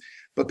agencies,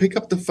 but pick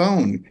up the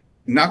phone.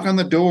 Knock on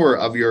the door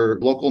of your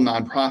local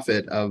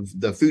nonprofit, of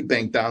the food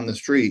bank down the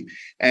street.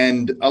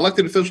 And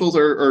elected officials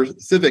are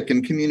civic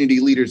and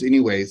community leaders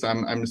anyway. So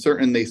I'm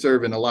certain they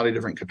serve in a lot of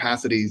different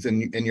capacities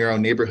in your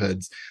own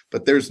neighborhoods.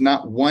 But there's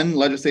not one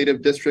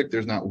legislative district,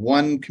 there's not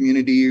one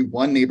community,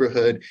 one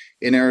neighborhood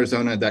in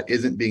Arizona that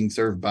isn't being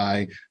served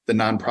by the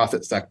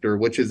nonprofit sector,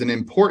 which is an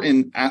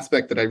important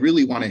aspect that I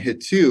really want to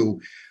hit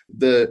too.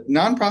 The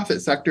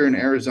nonprofit sector in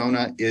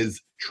Arizona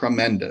is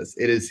tremendous.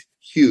 It is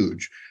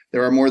huge.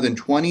 There are more than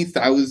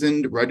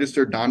 20,000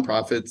 registered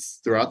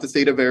nonprofits throughout the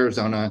state of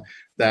Arizona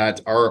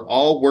that are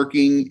all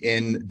working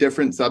in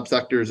different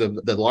subsectors of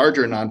the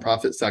larger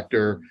nonprofit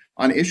sector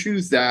on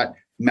issues that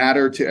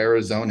matter to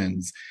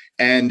Arizonans.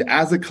 And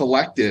as a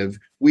collective,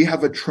 we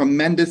have a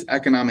tremendous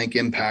economic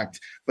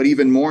impact, but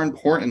even more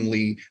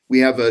importantly, we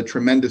have a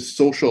tremendous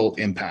social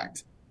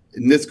impact.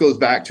 And this goes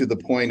back to the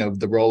point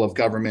of the role of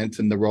government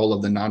and the role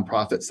of the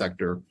nonprofit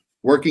sector.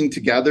 Working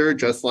together,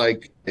 just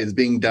like is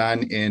being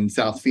done in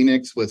South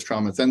Phoenix with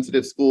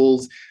trauma-sensitive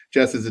schools,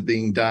 just as it's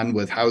being done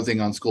with housing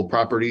on school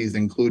properties,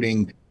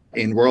 including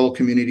in rural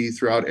communities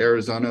throughout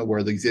Arizona,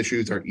 where these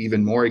issues are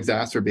even more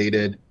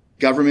exacerbated.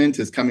 Government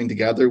is coming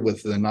together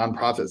with the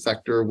nonprofit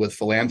sector, with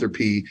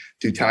philanthropy,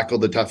 to tackle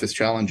the toughest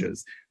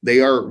challenges.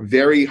 They are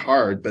very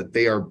hard, but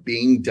they are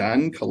being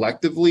done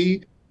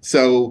collectively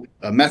So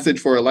a message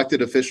for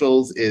elected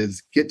officials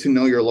is get to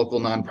know your local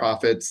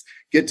nonprofits,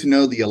 get to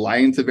know the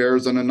Alliance of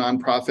Arizona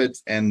Nonprofits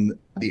and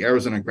the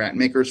Arizona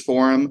Grantmakers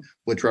Forum,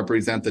 which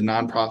represent the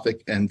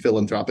nonprofit and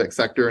philanthropic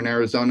sector in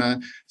Arizona,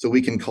 so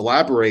we can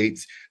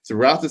collaborate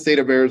throughout the state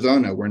of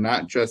Arizona. We're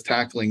not just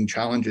tackling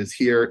challenges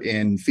here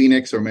in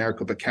Phoenix or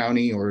Maricopa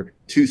County or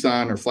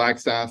Tucson or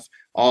Flagstaff,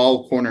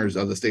 all corners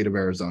of the state of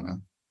Arizona.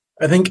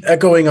 I think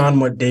echoing on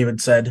what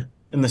David said,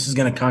 and this is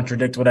going to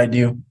contradict what I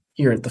do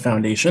here at the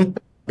foundation,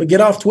 but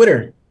get off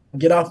Twitter,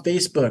 get off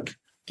Facebook,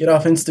 get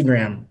off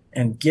Instagram,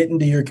 and get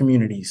into your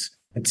communities.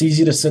 It's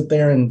easy to sit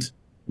there and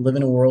live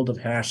in a world of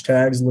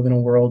hashtags, live in a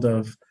world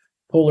of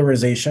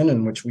polarization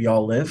in which we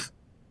all live,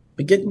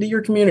 but get into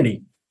your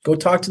community. Go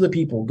talk to the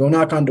people, go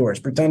knock on doors,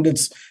 pretend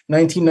it's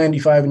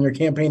 1995 and you're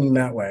campaigning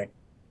that way.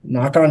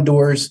 Knock on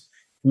doors,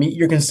 meet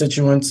your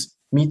constituents,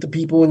 meet the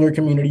people in your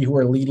community who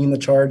are leading the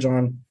charge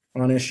on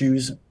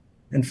issues,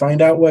 and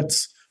find out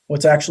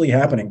what's actually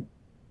happening.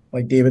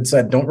 Like David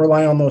said, don't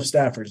rely on those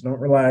staffers. Don't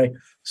rely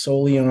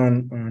solely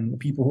on the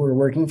people who are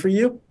working for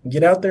you.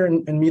 Get out there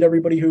and meet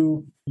everybody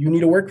who you need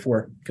to work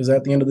for, because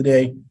at the end of the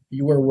day,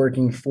 you are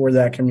working for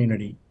that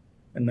community.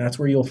 And that's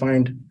where you'll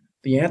find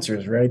the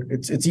answers, right?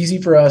 It's easy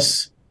for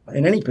us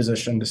in any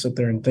position to sit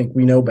there and think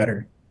we know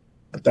better.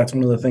 But that's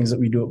one of the things that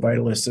we do at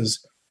Vitalyst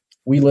is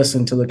we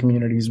listen to the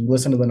communities, we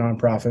listen to the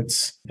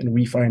nonprofits, and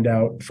we find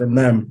out from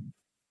them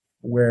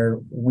where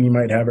we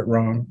might have it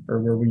wrong or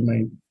where we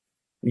might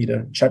need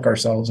to check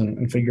ourselves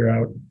and figure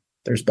out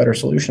there's better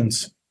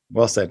solutions.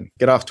 Well said.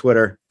 Get off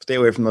Twitter, stay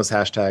away from those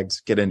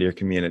hashtags, get into your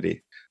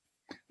community.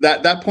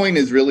 That point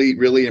is really,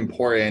 really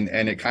important,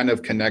 and it kind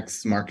of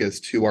connects, Marcus,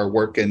 to our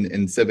work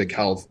in civic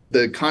health.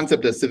 The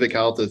concept of civic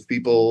health is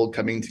people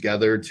coming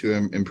together to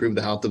improve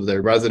the health of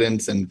their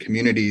residents and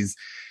communities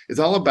is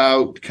all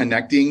about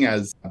connecting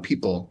as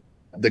people.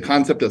 The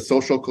concept of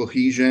social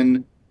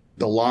cohesion,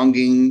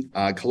 belonging,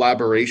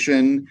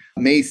 collaboration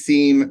may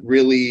seem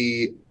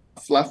really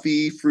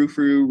fluffy,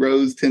 frou-frou,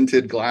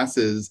 rose-tinted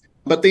glasses,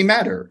 but they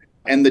matter.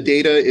 And the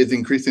data is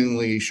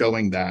increasingly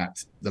showing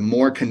that the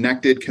more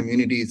connected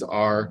communities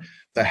are,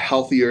 the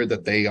healthier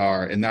that they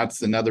are. And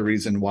that's another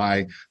reason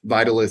why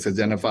Vitalyst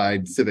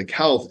identified civic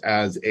health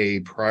as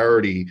a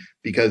priority,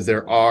 because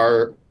there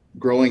are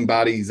growing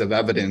bodies of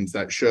evidence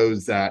that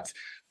shows that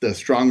the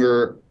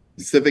stronger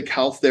civic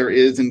health there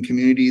is in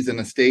communities and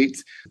the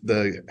state,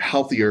 the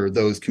healthier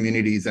those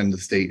communities and the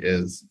state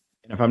is.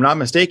 And if I'm not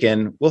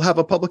mistaken, we'll have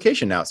a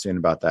publication out soon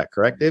about that,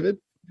 correct, David?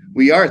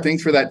 We are.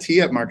 Thanks for that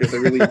tee up, Marcus. I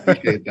really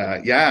appreciate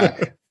that. Yeah.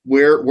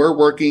 We're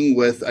working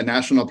with a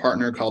national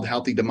partner called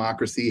Healthy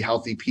Democracy,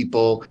 Healthy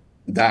People,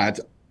 that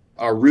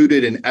are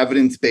rooted in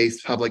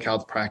evidence-based public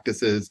health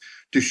practices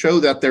to show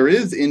that there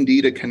is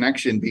indeed a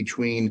connection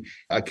between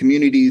a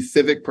community's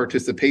civic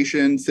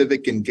participation,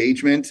 civic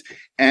engagement,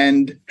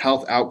 and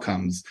health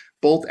outcomes,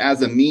 both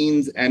as a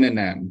means and an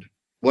end.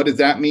 What does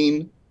that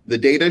mean? The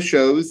data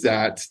shows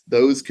that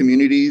those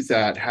communities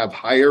that have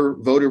higher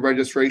voter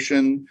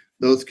registration,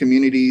 those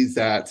communities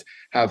that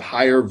have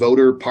higher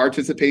voter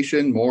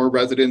participation, more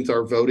residents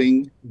are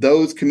voting,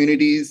 those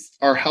communities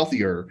are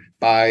healthier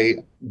by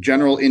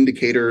general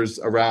indicators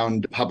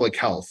around public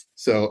health.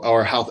 So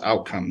our health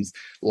outcomes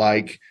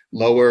like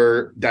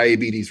lower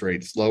diabetes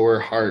rates, lower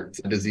heart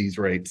disease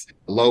rates,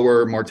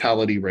 lower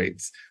mortality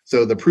rates.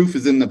 So the proof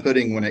is in the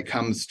pudding when it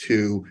comes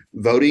to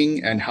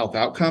voting and health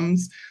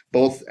outcomes,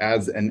 both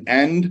as an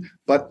end,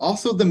 but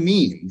also the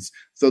means.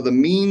 So the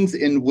means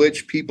in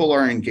which people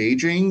are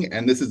engaging,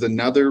 and this is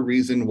another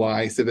reason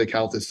why civic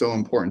health is so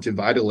important to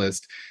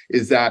Vitalyst,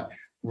 is that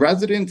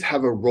residents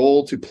have a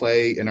role to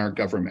play in our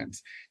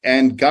government,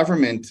 and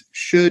government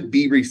should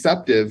be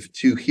receptive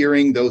to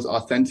hearing those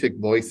authentic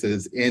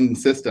voices in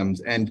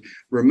systems and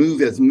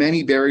remove as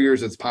many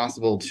barriers as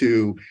possible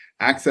to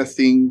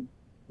accessing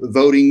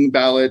voting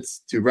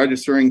ballots, to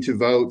registering to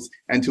vote,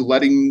 and to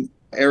letting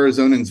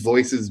Arizonans'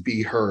 voices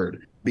be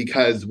heard.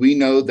 Because we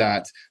know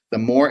that the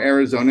more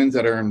Arizonans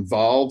that are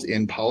involved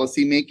in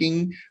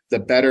policymaking, the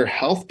better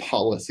health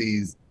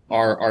policies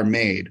are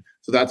made.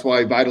 So that's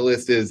why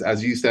Vitalyst is,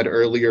 as you said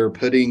earlier,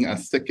 putting a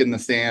stick in the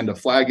sand, a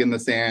flag in the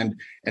sand,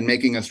 and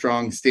making a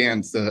strong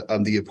stance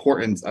of the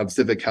importance of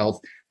civic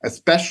health,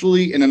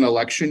 especially in an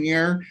election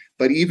year,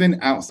 but even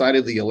outside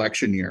of the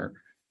election year.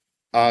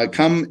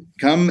 Come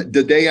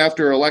the day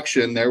after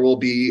election, there will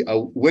be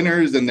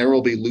winners and there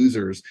will be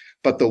losers.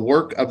 But the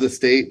work of the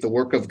state, the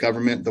work of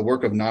government, the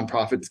work of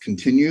nonprofits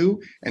continue,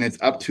 and it's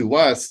up to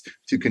us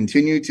to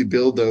continue to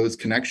build those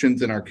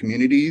connections in our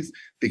communities,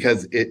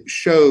 because it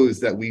shows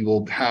that we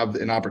will have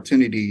an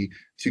opportunity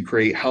to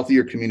create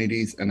healthier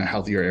communities and a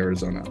healthier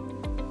Arizona.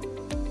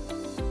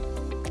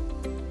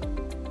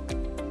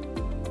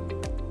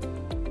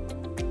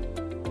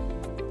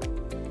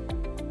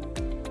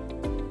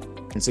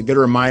 It's a good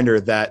reminder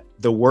that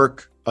the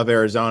work of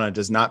Arizona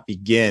does not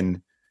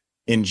begin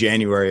in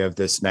January of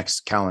this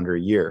next calendar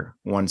year,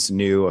 once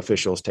new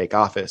officials take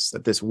office,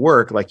 that this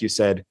work, like you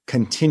said,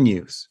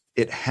 continues.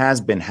 It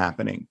has been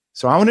happening.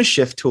 So I want to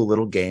shift to a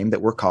little game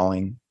that we're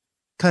calling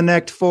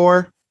Connect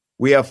 4.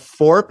 We have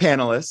 4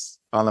 panelists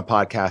on the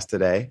podcast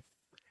today.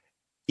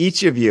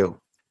 Each of you,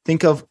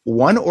 think of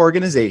one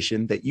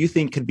organization that you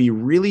think could be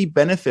really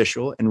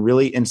beneficial and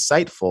really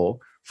insightful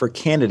for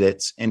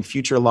candidates and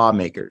future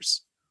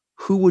lawmakers.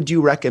 Who would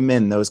you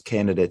recommend those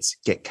candidates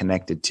get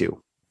connected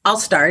to? I'll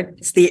start.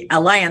 It's the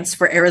Alliance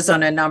for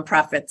Arizona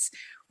Nonprofits,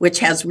 which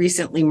has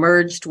recently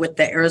merged with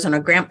the Arizona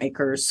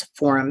Grantmakers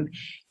Forum.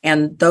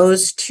 And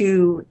those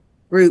two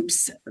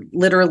groups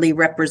literally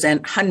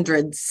represent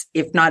hundreds,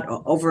 if not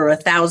over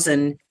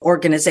 1,000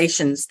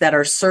 organizations that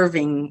are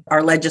serving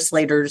our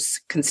legislators'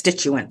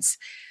 constituents.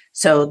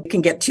 So you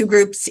can get two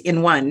groups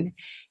in one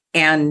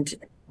and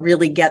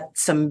really get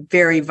some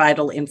very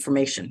vital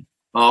information.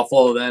 I'll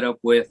follow that up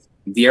with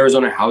the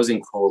Arizona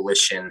Housing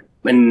Coalition.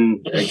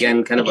 And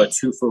again, kind of a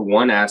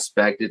 2-for-1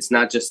 aspect. It's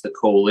not just the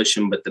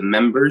coalition, but the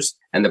members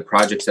and the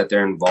projects that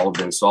they're involved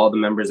in. So all the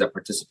members that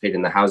participate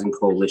in the Housing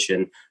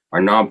Coalition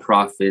are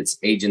nonprofits,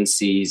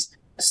 agencies,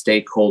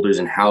 stakeholders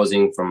in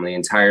housing from the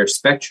entire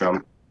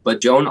spectrum.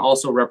 But Joan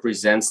also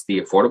represents the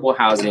affordable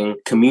housing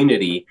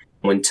community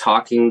when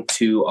talking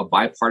to a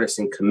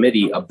bipartisan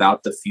committee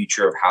about the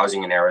future of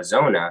housing in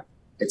Arizona.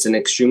 It's an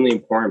extremely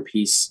important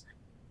piece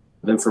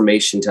of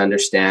information to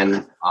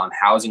understand on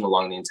housing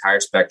along the entire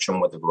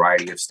spectrum with a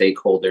variety of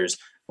stakeholders,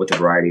 with a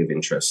variety of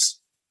interests.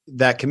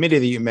 That committee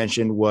that you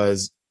mentioned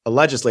was a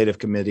legislative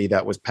committee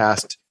that was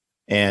passed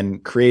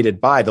and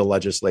created by the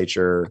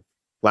legislature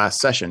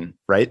last session,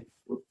 right?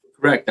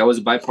 Correct. That was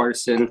a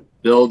bipartisan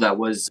bill that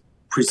was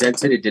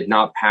presented. It did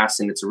not pass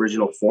in its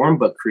original form,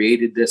 but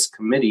created this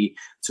committee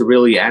to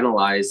really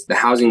analyze the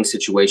housing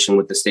situation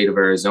with the state of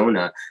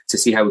Arizona to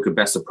see how we could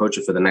best approach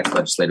it for the next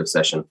legislative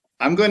session.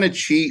 I'm going to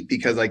cheat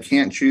because I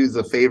can't choose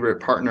a favorite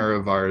partner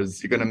of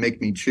ours. You're going to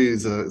make me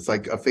choose. It's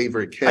like a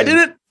favorite kid. I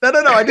didn't. No.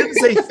 I didn't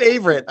say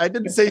favorite.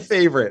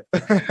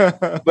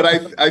 But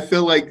I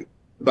feel like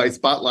by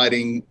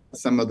spotlighting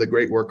some of the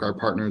great work our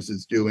partners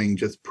is doing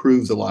just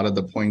proves a lot of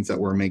the points that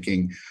we're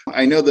making.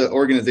 I know the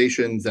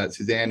organizations that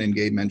Suzanne and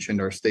Gabe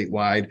mentioned are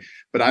statewide,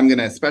 but I'm going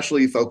to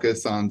especially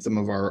focus on some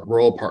of our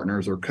rural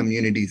partners or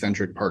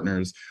community-centric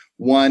partners.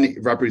 One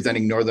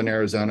representing Northern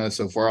Arizona.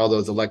 So for all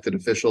those elected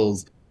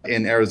officials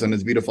in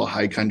Arizona's beautiful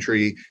high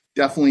country,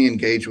 definitely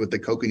engage with the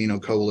Coconino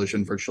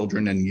Coalition for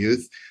Children and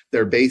Youth.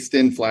 They're based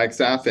in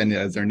Flagstaff and,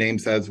 as their name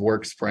says,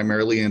 works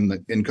primarily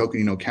in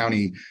Coconino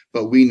County.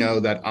 But we know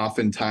that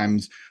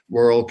oftentimes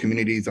rural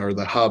communities are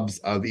the hubs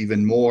of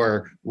even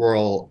more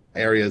rural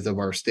areas of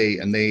our state.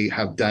 And they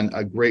have done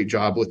a great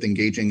job with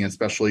engaging,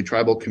 especially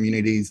tribal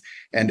communities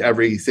and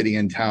every city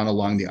and town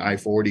along the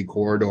I-40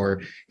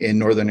 corridor in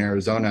Northern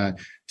Arizona,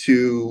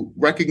 to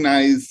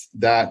recognize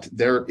that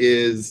there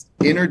is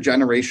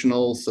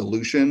intergenerational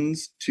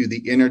solutions to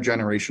the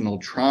intergenerational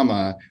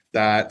trauma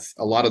that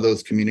a lot of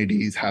those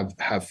communities have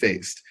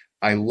faced.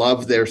 I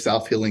love their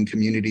self-healing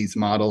communities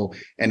model,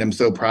 and I'm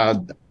so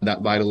proud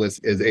that Vitalyst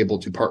is able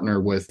to partner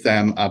with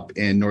them up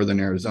in Northern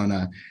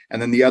Arizona.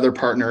 And then the other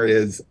partner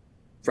is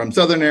from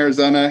Southern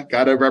Arizona.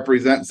 Got to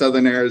represent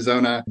Southern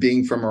Arizona.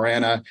 Being from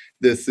Marana,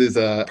 this is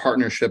a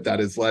partnership that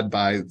is led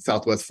by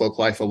Southwest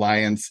Folklife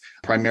Alliance,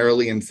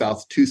 primarily in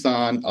South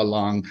Tucson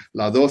along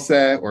La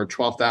Doce or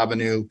 12th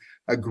Avenue.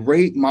 A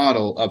great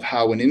model of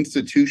how an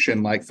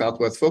institution like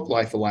Southwest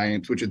Folklife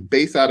Alliance, which is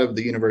based out of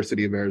the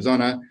University of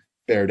Arizona,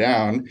 bear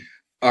down,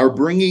 are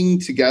bringing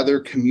together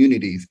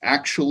communities,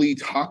 actually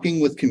talking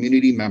with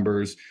community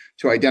members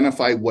to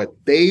identify what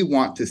they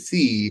want to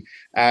see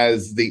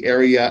as the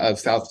area of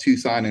South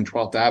Tucson and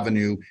 12th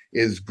Avenue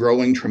is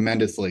growing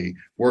tremendously,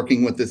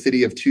 working with the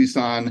city of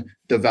Tucson,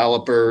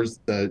 developers,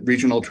 the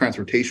regional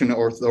transportation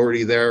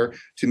authority there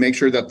to make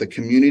sure that the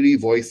community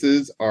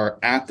voices are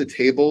at the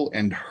table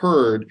and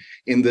heard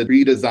in the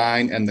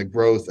redesign and the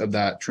growth of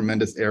that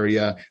tremendous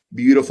area,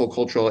 beautiful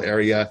cultural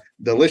area,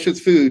 delicious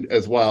food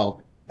as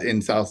well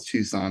in South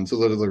Tucson. So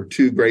those are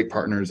two great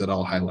partners that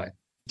I'll highlight.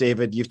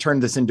 David, you've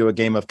turned this into a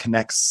game of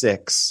Connect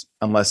 6,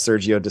 unless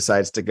Sergio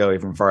decides to go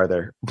even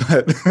farther.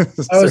 But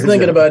I was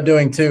thinking about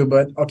doing 2,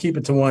 but I'll keep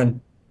it to 1.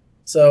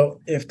 So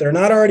if they're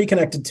not already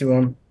connected to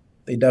them,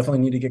 they definitely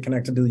need to get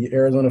connected to the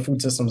Arizona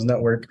Food Systems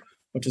Network,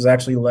 which is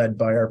actually led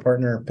by our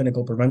partner,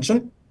 Pinnacle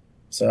Prevention.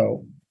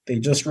 So they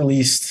just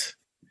released,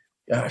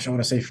 I want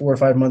to say 4 or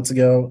 5 months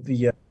ago,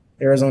 the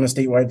Arizona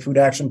Statewide Food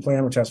Action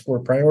Plan, which has 4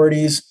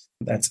 priorities.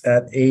 That's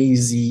at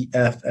azfsn.org.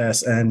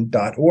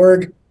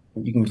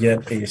 You can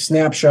get a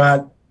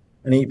snapshot,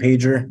 an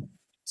 8-pager.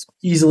 It's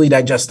easily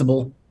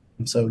digestible.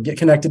 So get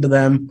connected to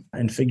them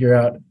and figure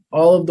out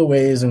all of the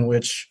ways in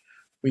which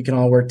we can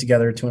all work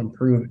together to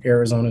improve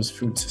Arizona's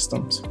food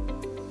systems.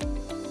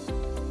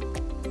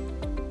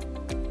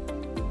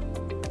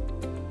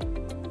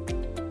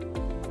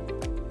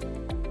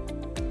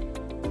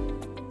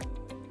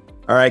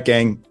 All right,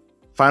 gang.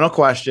 Final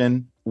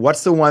question.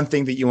 What's the one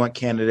thing that you want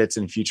candidates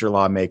and future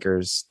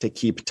lawmakers to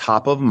keep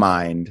top of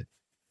mind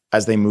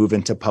as they move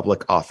into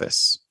public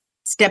office?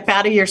 Step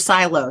out of your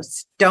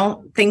silos.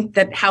 Don't think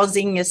that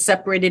housing is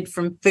separated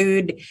from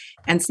food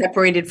and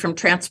separated from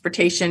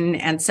transportation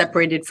and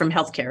separated from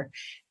healthcare.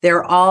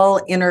 They're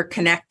all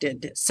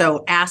interconnected.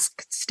 So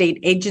ask state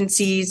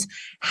agencies,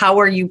 how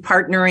are you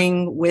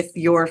partnering with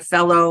your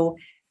fellow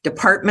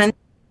departments?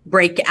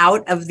 Break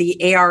out of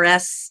the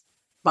ARS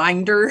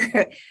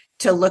binder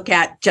to look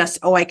at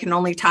just, I can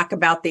only talk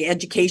about the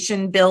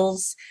education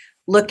bills.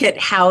 Look at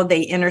how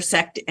they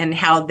intersect and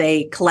how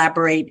they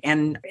collaborate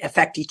and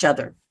affect each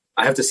other.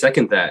 I have to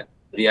second that.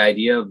 The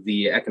idea of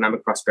the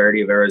economic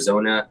prosperity of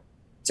Arizona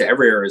to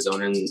every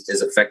Arizonan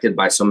is affected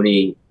by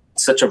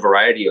such a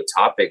variety of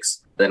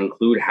topics that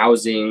include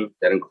housing,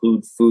 that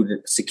include food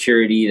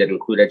security, that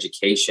include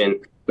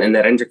education. And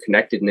that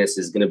interconnectedness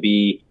is going to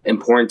be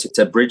important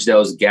to bridge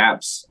those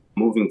gaps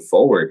moving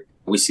forward.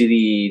 We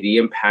see the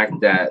impact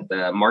that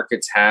the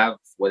markets have,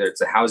 whether it's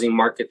the housing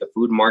market, the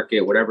food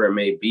market, whatever it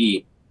may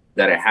be,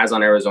 that it has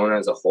on Arizona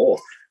as a whole.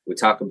 We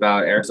talk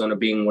about Arizona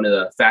being one of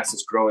the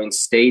fastest growing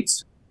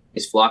states,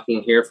 is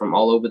flocking here from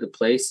all over the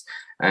place,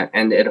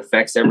 and it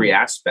affects every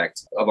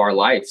aspect of our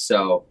life.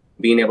 So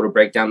being able to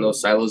break down those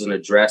silos and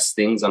address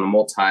things on a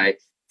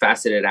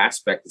multifaceted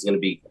aspect is going to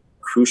be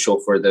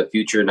crucial for the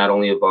future, not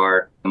only of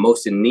our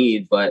most in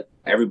need, but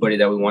everybody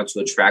that we want to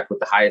attract with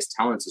the highest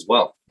talents as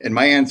well. And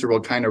my answer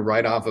will kind of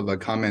right off of a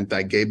comment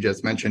that Gabe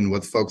just mentioned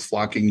with folks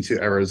flocking to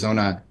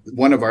Arizona.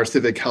 One of our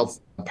civic health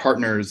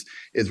partners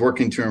is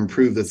working to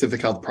improve the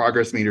civic health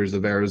progress meters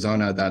of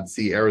Arizona. That's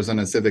the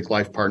Arizona Civic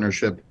Life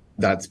Partnership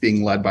that's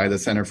being led by the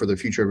Center for the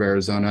Future of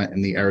Arizona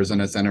and the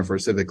Arizona Center for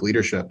Civic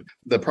Leadership.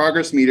 The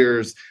progress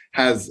meters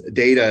has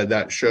data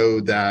that show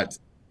that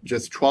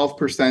just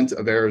 12%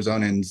 of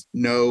Arizonans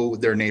know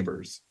their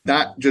neighbors.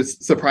 That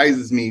just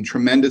surprises me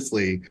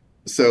tremendously.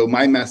 So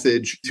my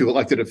message to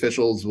elected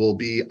officials will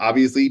be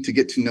obviously to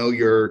get to know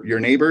your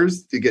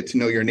neighbors, to get to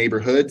know your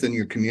neighborhoods and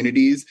your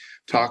communities,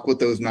 talk with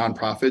those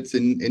nonprofits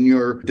in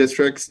your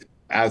districts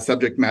as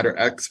subject matter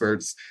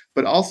experts,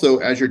 but also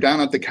as you're down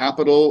at the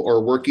Capitol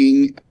or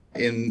working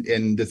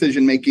in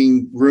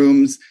decision-making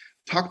rooms,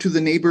 talk to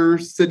the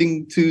neighbors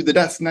sitting to the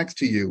desk next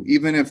to you,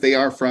 even if they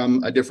are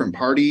from a different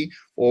party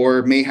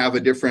or may have a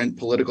different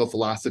political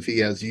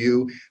philosophy as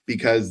you,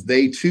 because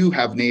they too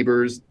have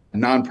neighbors,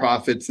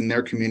 nonprofits in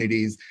their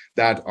communities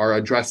that are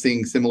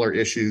addressing similar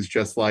issues,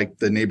 just like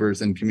the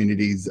neighbors and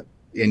communities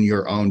in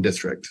your own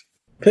district.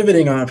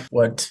 Pivoting off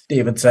what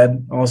David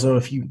said,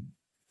 also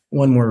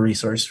one more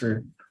resource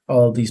for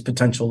all of these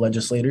potential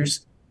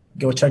legislators,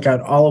 go check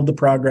out all of the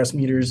progress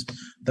meters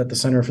that the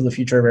Center for the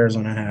Future of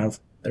Arizona have.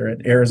 They're at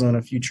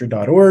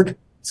arizonafuture.org.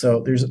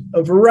 So there's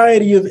a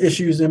variety of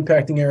issues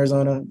impacting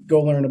Arizona.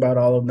 Go learn about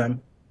all of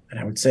them. And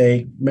I would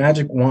say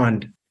magic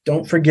wand.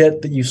 Don't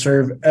forget that you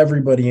serve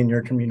everybody in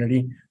your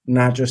community,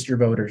 not just your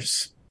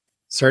voters.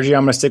 Sergio,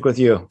 I'm going to stick with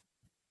you.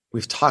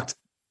 We've talked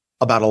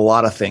about a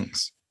lot of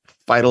things.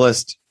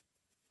 Vitalist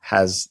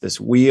has this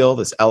wheel,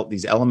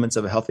 these elements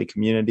of a healthy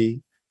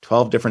community,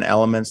 12 different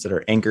elements that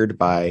are anchored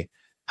by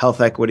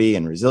health equity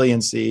and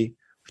resiliency.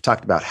 We've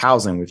talked about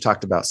housing. We've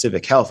talked about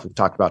civic health. We've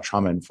talked about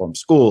trauma-informed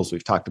schools.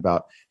 We've talked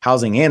about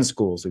housing and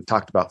schools. We've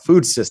talked about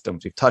food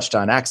systems. We've touched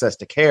on access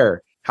to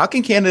care. How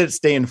can candidates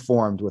stay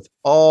informed with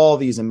all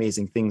these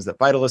amazing things that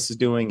Vitalist is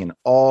doing and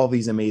all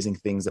these amazing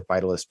things that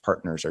Vitalist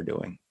partners are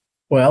doing?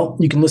 Well,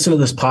 you can listen to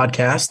this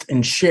podcast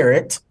and share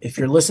it. If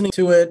you're listening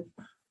to it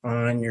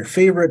on your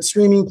favorite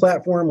streaming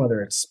platform,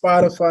 whether it's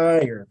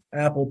Spotify or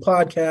Apple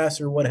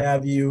Podcasts or what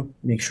have you,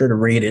 make sure to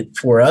rate it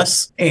for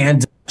us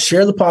and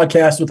share the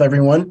podcast with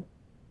everyone.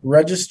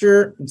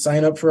 Register and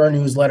sign up for our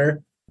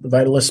newsletter. The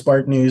Vitalist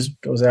Spark News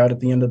goes out at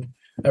the end of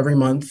every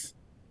month.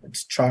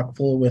 It's chock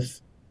full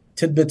with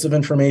tidbits of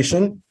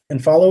information.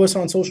 And follow us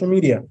on social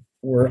media.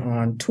 We're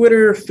on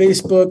Twitter,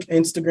 Facebook,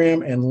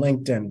 Instagram, and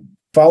LinkedIn.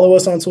 Follow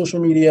us on social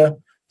media,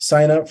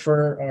 sign up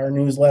for our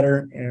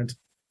newsletter, and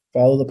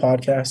follow the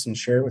podcast and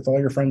share it with all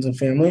your friends and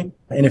family.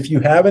 And if you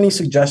have any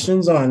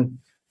suggestions on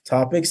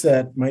topics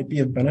that might be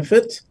of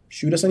benefit,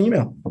 shoot us an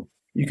email.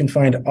 You can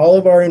find all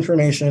of our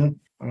information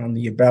on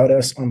the About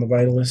Us on the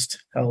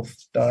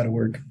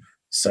vitalisthealth.org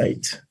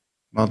site.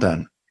 Well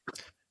done.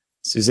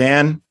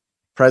 Suzanne,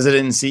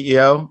 President and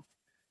CEO,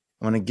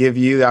 I want to give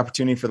you the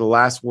opportunity for the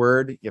last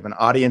word. You have an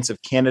audience of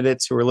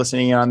candidates who are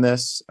listening on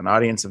this, an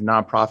audience of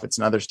nonprofits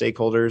and other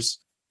stakeholders.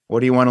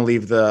 What do you want to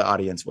leave the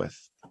audience with?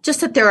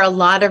 Just that there are a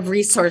lot of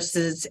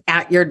resources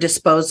at your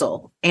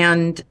disposal,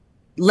 and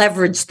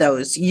leverage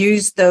those.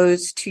 Use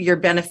those to your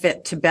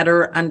benefit to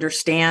better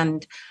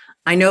understand.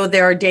 I know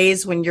there are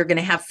days when you're going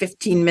to have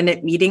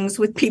 15-minute meetings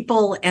with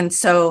people. And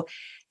so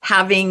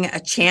having a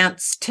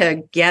chance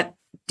to get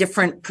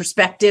different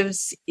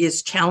perspectives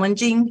is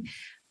challenging.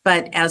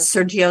 But as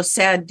Sergio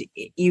said,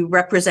 you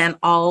represent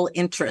all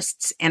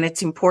interests, and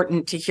it's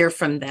important to hear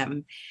from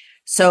them.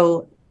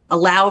 So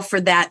allow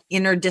for that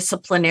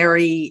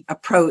interdisciplinary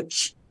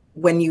approach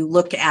when you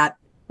look at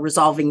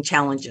resolving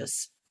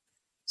challenges.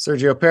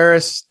 Sergio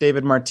Paris,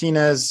 David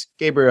Martinez,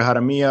 Gabriel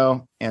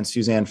Jaramillo, and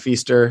Suzanne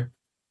Feaster,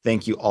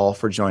 thank you all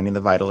for joining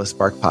the Vitalist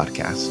Spark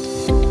podcast.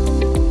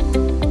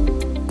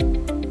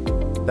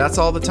 That's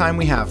all the time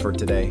we have for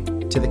today.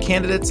 To the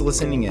candidates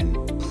listening in,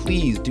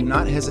 please do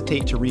not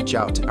hesitate to reach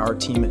out to our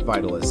team at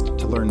Vitalyst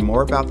to learn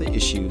more about the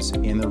issues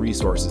and the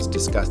resources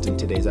discussed in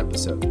today's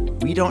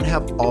episode. We don't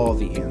have all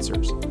the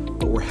answers,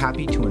 but we're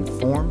happy to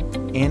inform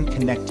and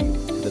connect you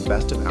to the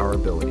best of our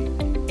ability.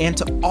 And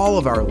to all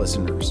of our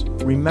listeners,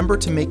 remember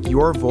to make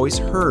your voice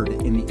heard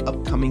in the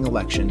upcoming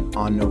election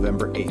on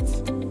November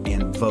 8th.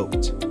 And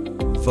vote.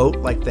 Vote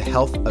like the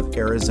health of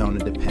Arizona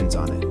depends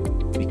on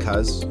it.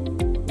 Because,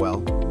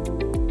 well,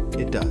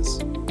 it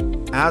does.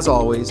 As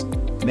always,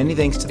 many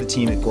thanks to the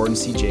team at Gordon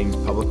C. James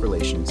Public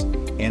Relations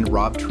and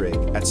Rob Trigg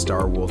at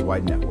Star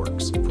Worldwide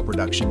Networks for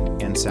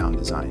production and sound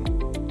design.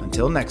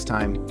 Until next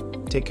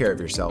time, take care of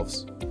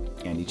yourselves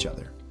and each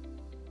other.